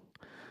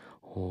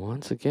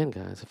 once again,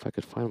 guys, if I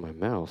could find my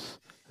mouse.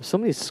 There's so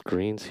many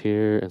screens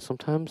here, and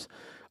sometimes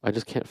I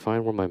just can't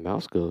find where my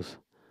mouse goes.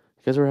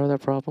 You guys ever have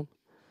that problem?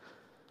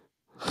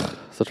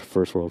 Such a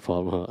first world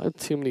problem, huh? I have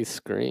too many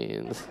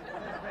screens.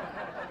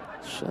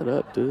 Shut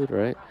up, dude,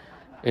 right?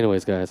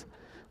 Anyways, guys,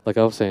 like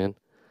I was saying,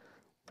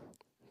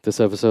 this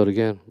episode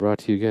again brought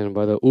to you again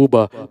by the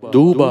Uba,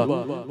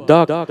 Duba,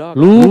 Duck,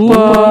 Lupa.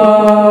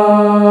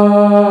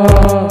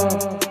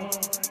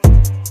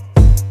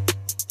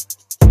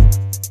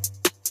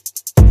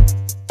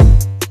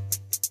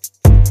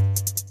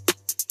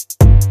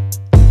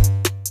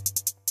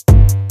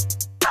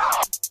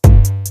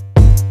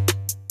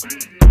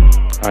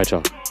 All right,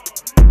 y'all.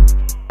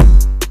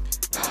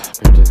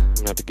 I'm gonna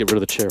have to get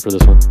rid of the chair for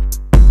this one.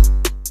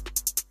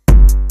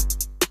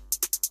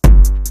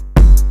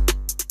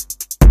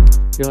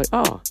 You're like,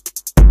 oh,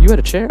 you had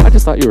a chair? I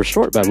just thought you were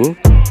short, Babu.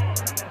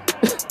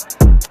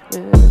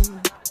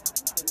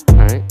 All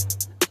right.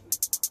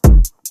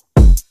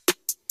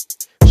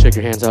 Shake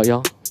your hands out,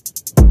 y'all.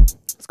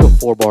 Let's go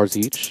 4 bars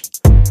each.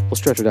 We'll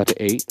stretch it out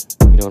to 8.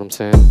 You know what I'm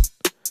saying?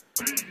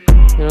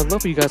 And I'd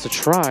love for you guys to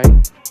try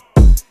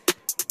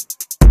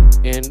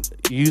and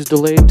use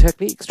delayed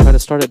techniques. Try to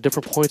start at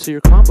different points of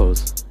your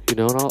combos. You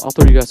know, and I'll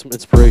throw you guys some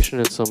inspiration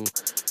and some,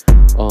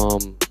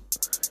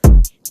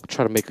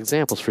 try to make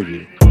examples for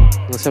you.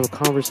 Let's have a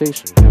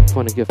conversation, have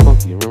fun, and get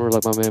funky. Remember,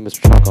 like my man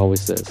Mr. Chalk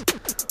always says,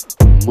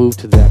 move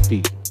to that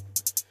beat.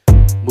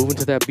 Moving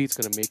to that beat's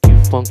gonna make you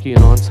funky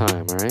and on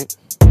time, alright?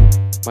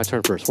 My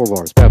turn first, 4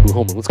 bars. Babu,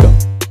 Homer, let's go.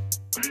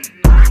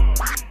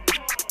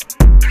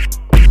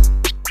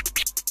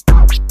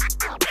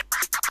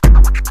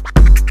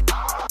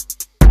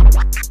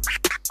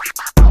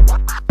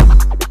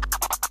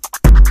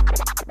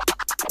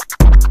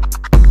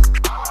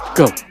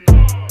 Go.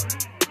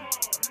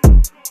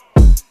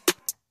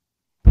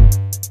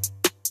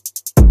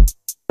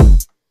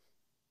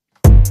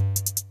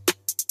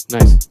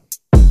 Nice.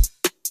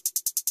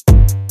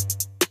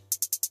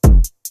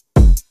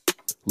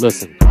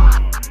 Listen.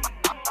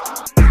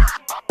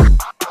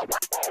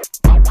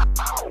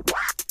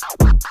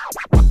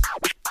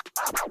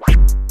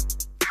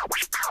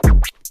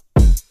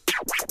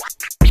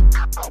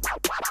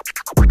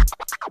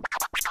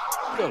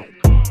 Go.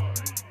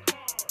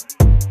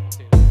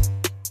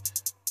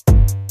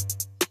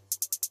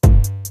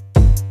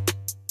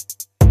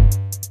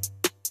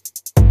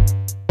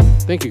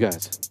 Thank you,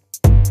 guys.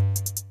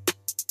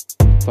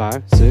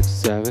 5, 6,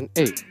 7,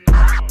 8.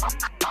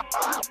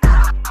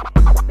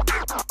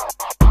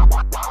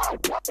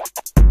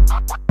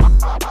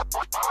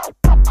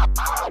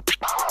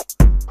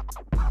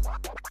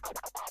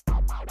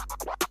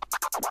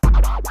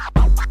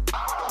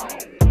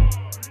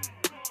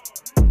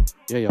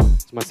 Yeah, y'all.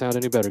 Does my sound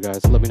any better,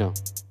 guys? Let me know.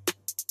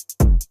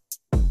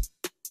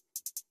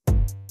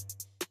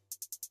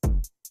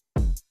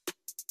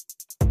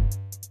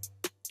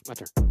 My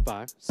turn.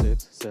 5,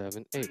 6,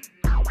 7, 8.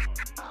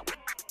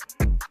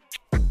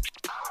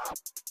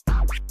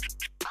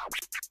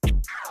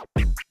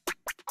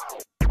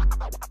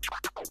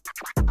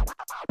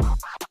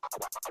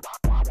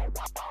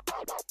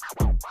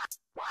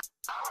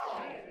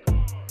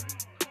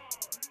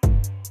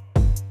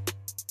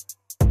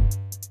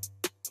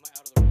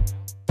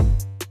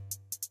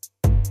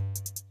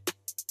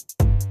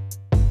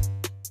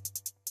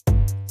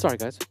 Sorry,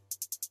 guys.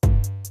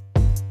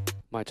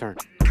 My turn.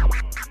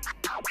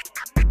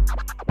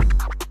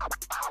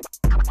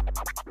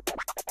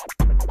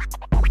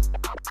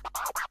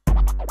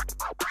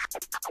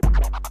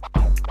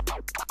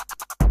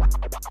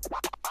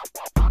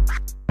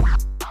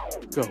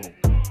 Go.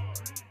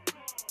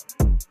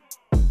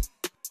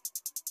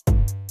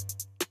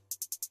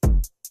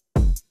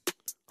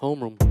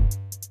 Homeroom.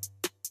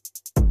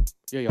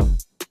 Yeah, y'all.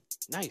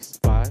 Nice.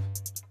 5,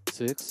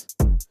 6.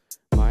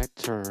 My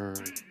turn.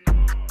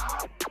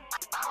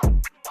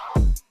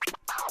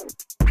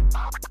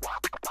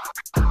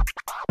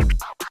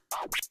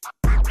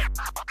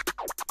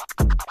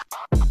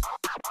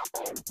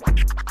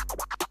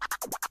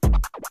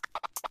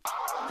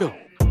 Go.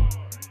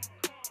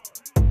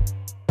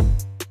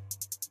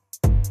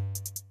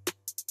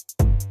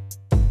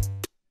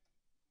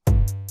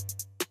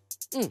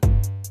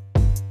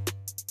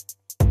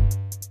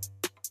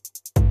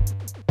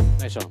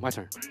 Nice shot. My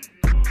turn.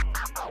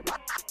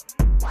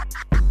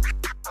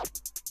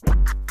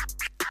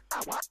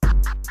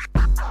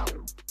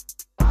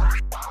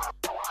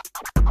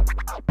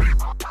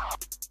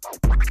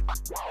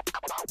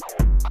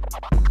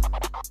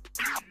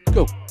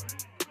 Go.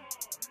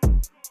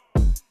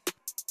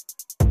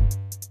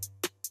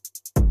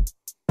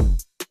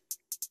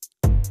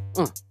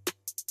 Uh.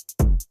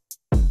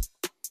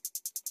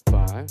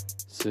 5,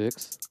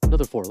 6,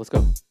 another 4. Let's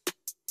go.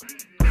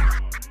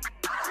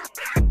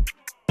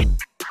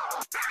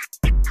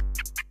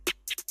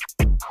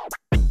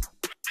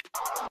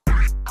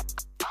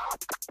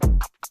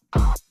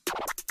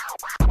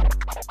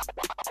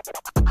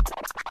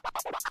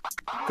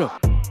 Go.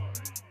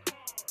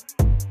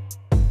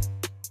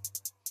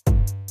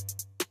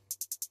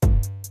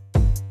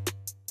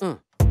 All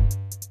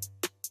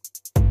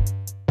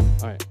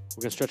right,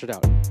 we're gonna stretch it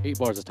out. 8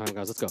 bars this time,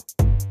 guys. Let's go.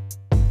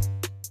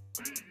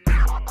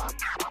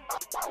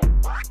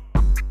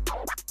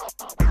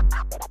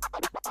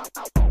 Go.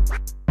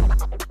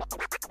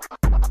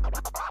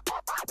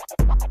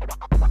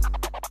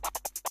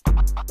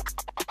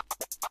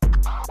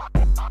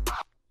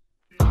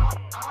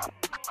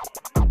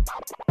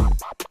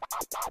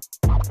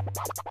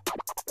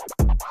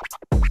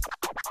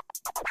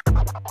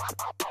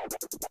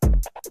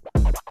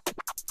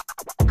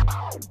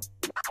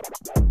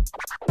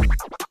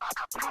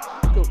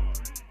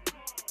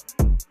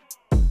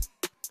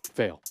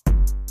 Fail.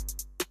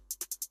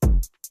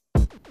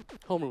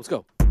 Homeroom, let's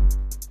go.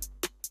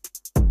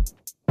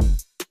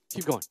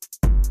 Keep going.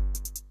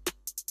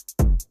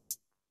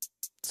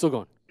 Still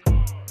going.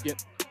 Yep.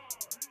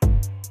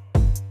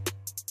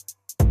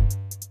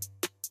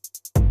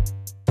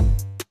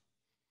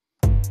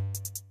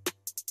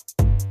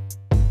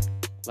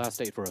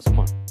 Last 8 for us. Come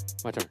on.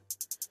 My turn.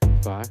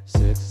 5,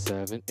 6,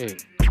 7,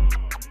 8.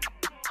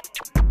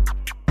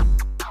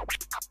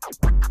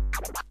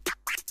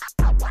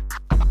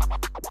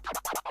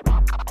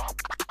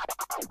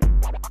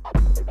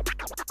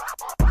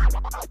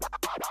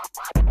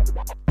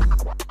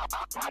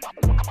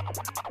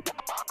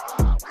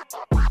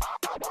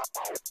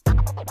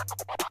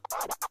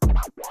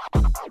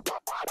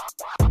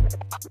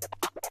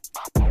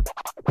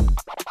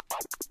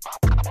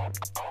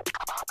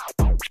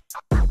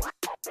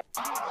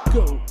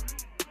 Go.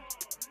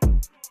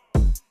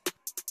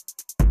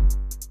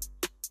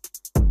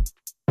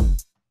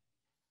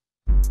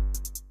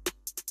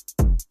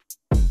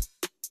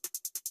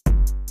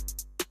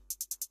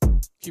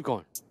 Keep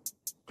going.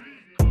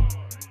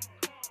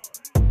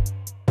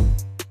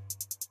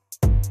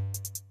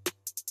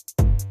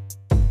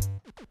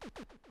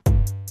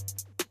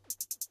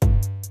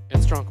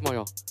 And strong, come on,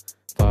 y'all.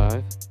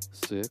 5,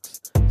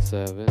 6,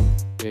 7,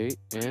 8,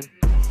 and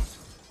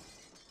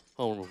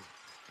homeroom.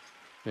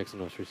 Make some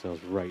noise for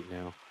yourselves right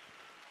now.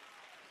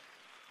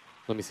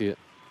 Let me see it.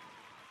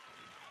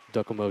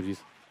 Duck emojis.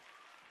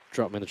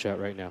 Drop them in the chat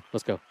right now.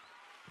 Let's go.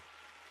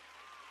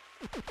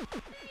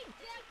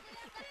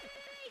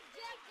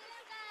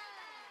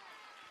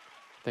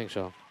 Thanks,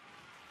 y'all.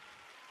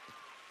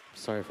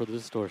 Sorry for the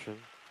distortion.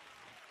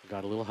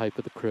 Got a little hype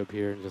at the crib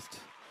here and just...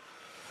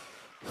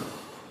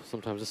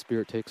 Sometimes the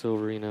spirit takes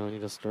over, you know, and you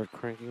just start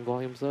cranking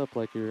volumes up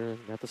like you're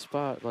at the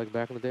spot, like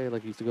back in the day,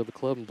 like you used to go to the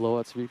club and blow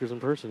out speakers in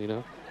person, you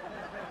know?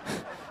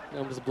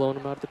 I'm just blowing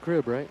them out at the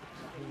crib, right?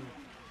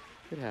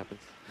 It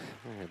happens.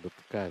 All right, but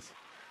guys,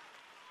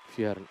 if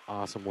you had an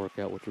awesome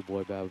workout with your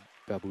boy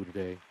Babu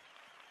today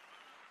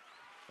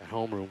at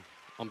homeroom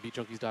on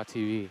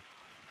beatjunkies.tv,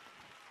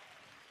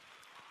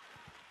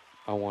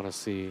 I want to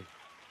see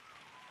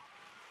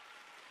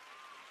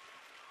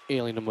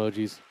alien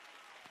emojis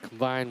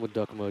combined with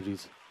duck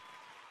emojis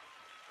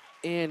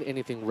and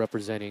anything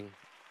representing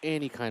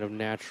any kind of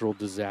natural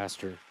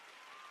disaster.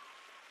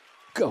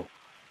 Go!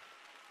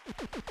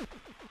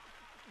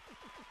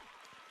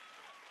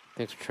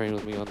 Thanks for training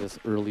with me on this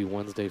early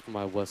Wednesday for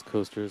my West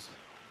Coasters,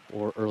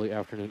 or early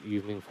afternoon,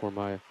 evening for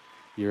my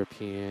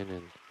European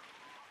and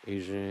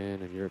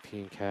Asian and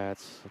European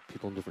cats,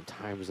 people in different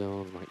time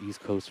zones, my East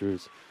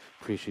Coasters.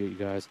 Appreciate you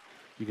guys.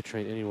 You can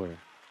train anywhere,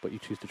 but you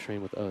choose to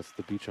train with us,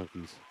 the Beat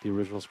Junkies, the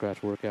original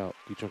scratch workout,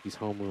 Beat Junkies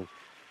Homeroom,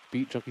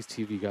 Beat Junkies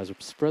TV. Guys,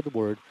 spread the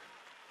word.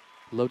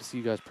 Love to see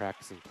you guys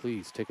practicing.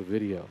 Please take a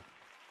video.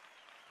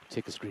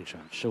 Take a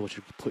screenshot. Show us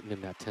you're putting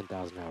in that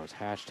 10,000 hours.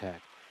 Hashtag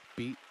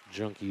Beat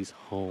Junkies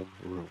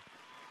Homeroom.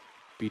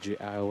 BJ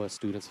iOS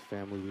students and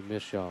family, we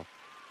miss y'all.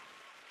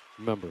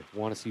 Remember,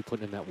 want to see you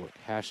putting in that work.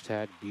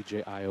 Hashtag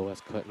BJ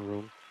iOS Cutting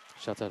Room.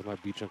 Shouts out to my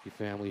Beat Junkie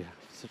family.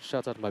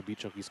 Shouts out to my Beat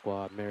Junkie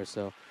squad.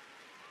 Maricel,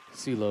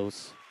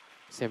 Silos,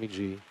 Sammy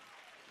G,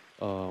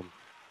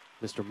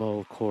 Mr. Mo,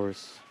 of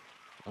course.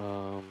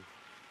 All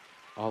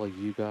of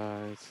you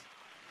guys.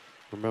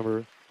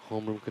 Remember,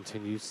 homeroom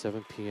continues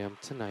 7 p.m.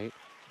 tonight.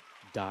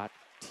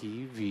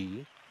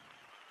 .tv.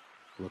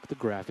 Look at the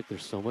graphic.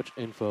 There's so much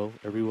info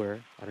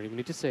everywhere. I don't even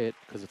need to say it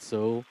because it's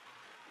so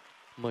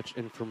much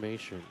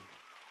information.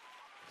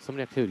 So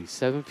many activities.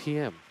 7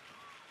 p.m.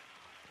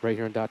 right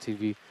here on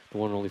 .tv. The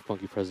one and only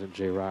Funky President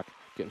J-Rock.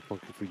 Getting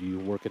funky for you.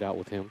 Work it out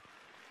with him.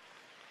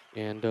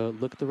 And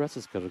look at the rest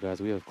of the schedule, guys.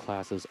 We have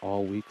classes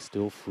all week.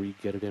 Still free.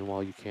 Get it in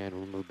while you can.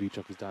 Remember,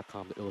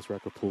 beatjunkies.com. The illest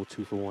record pool.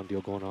 2-for-1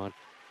 deal going on.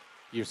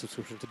 Year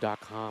subscription to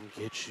 .com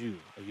gets you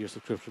a year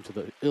subscription to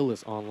the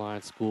illest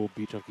online school,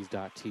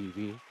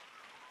 beatjunkies.tv.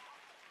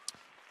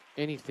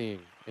 Anything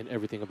and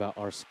everything about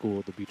our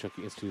school, the Beat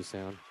Junkie Institute of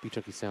Sound,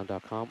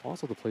 beatjunkiesound.com.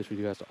 Also the place for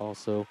you guys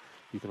to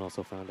you can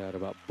also find out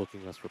about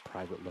booking us for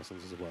private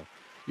lessons as well.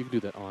 You can do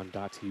that on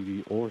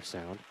 .tv or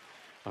Sound.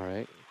 All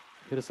right,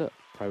 hit us up.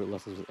 Private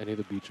lessons with any of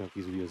the Beat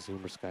Junkies via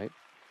Zoom or Skype.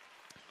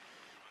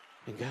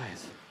 And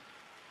guys,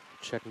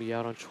 check me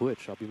out on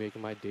Twitch. I'll be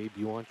making my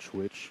debut on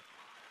Twitch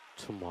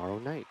tomorrow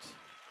night.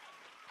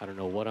 I don't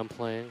know what I'm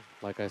playing.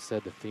 Like I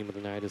said, the theme of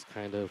the night is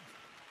kind of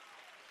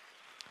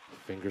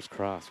fingers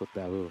crossed with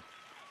Babu. You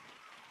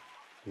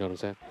know what I'm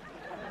saying?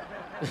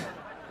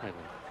 I know.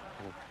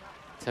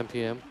 10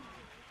 p.m.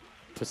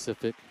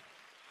 Pacific.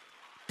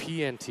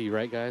 PNT,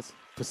 right, guys?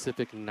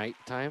 Pacific night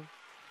time.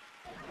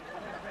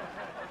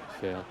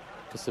 Fail.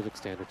 Pacific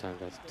Standard Time,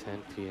 guys.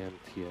 10 p.m.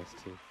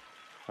 PST.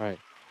 All right.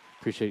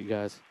 Appreciate you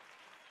guys.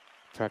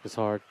 Practice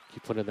hard.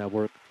 Keep putting in that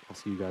work. I'll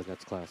see you guys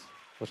next class.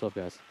 What's up,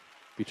 guys?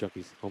 Beat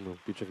Junkies, Homeroom,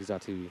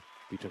 BeatJunkies.tv,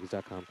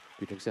 BeatJunkies.com,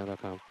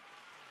 BeatJunkiesSound.com,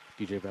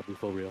 DJ Babu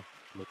for real.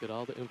 Look at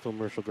all the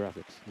infomercial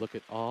graphics. Look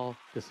at all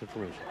this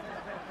information.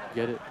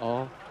 Get it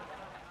all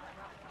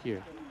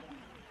here.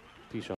 Peace, y'all.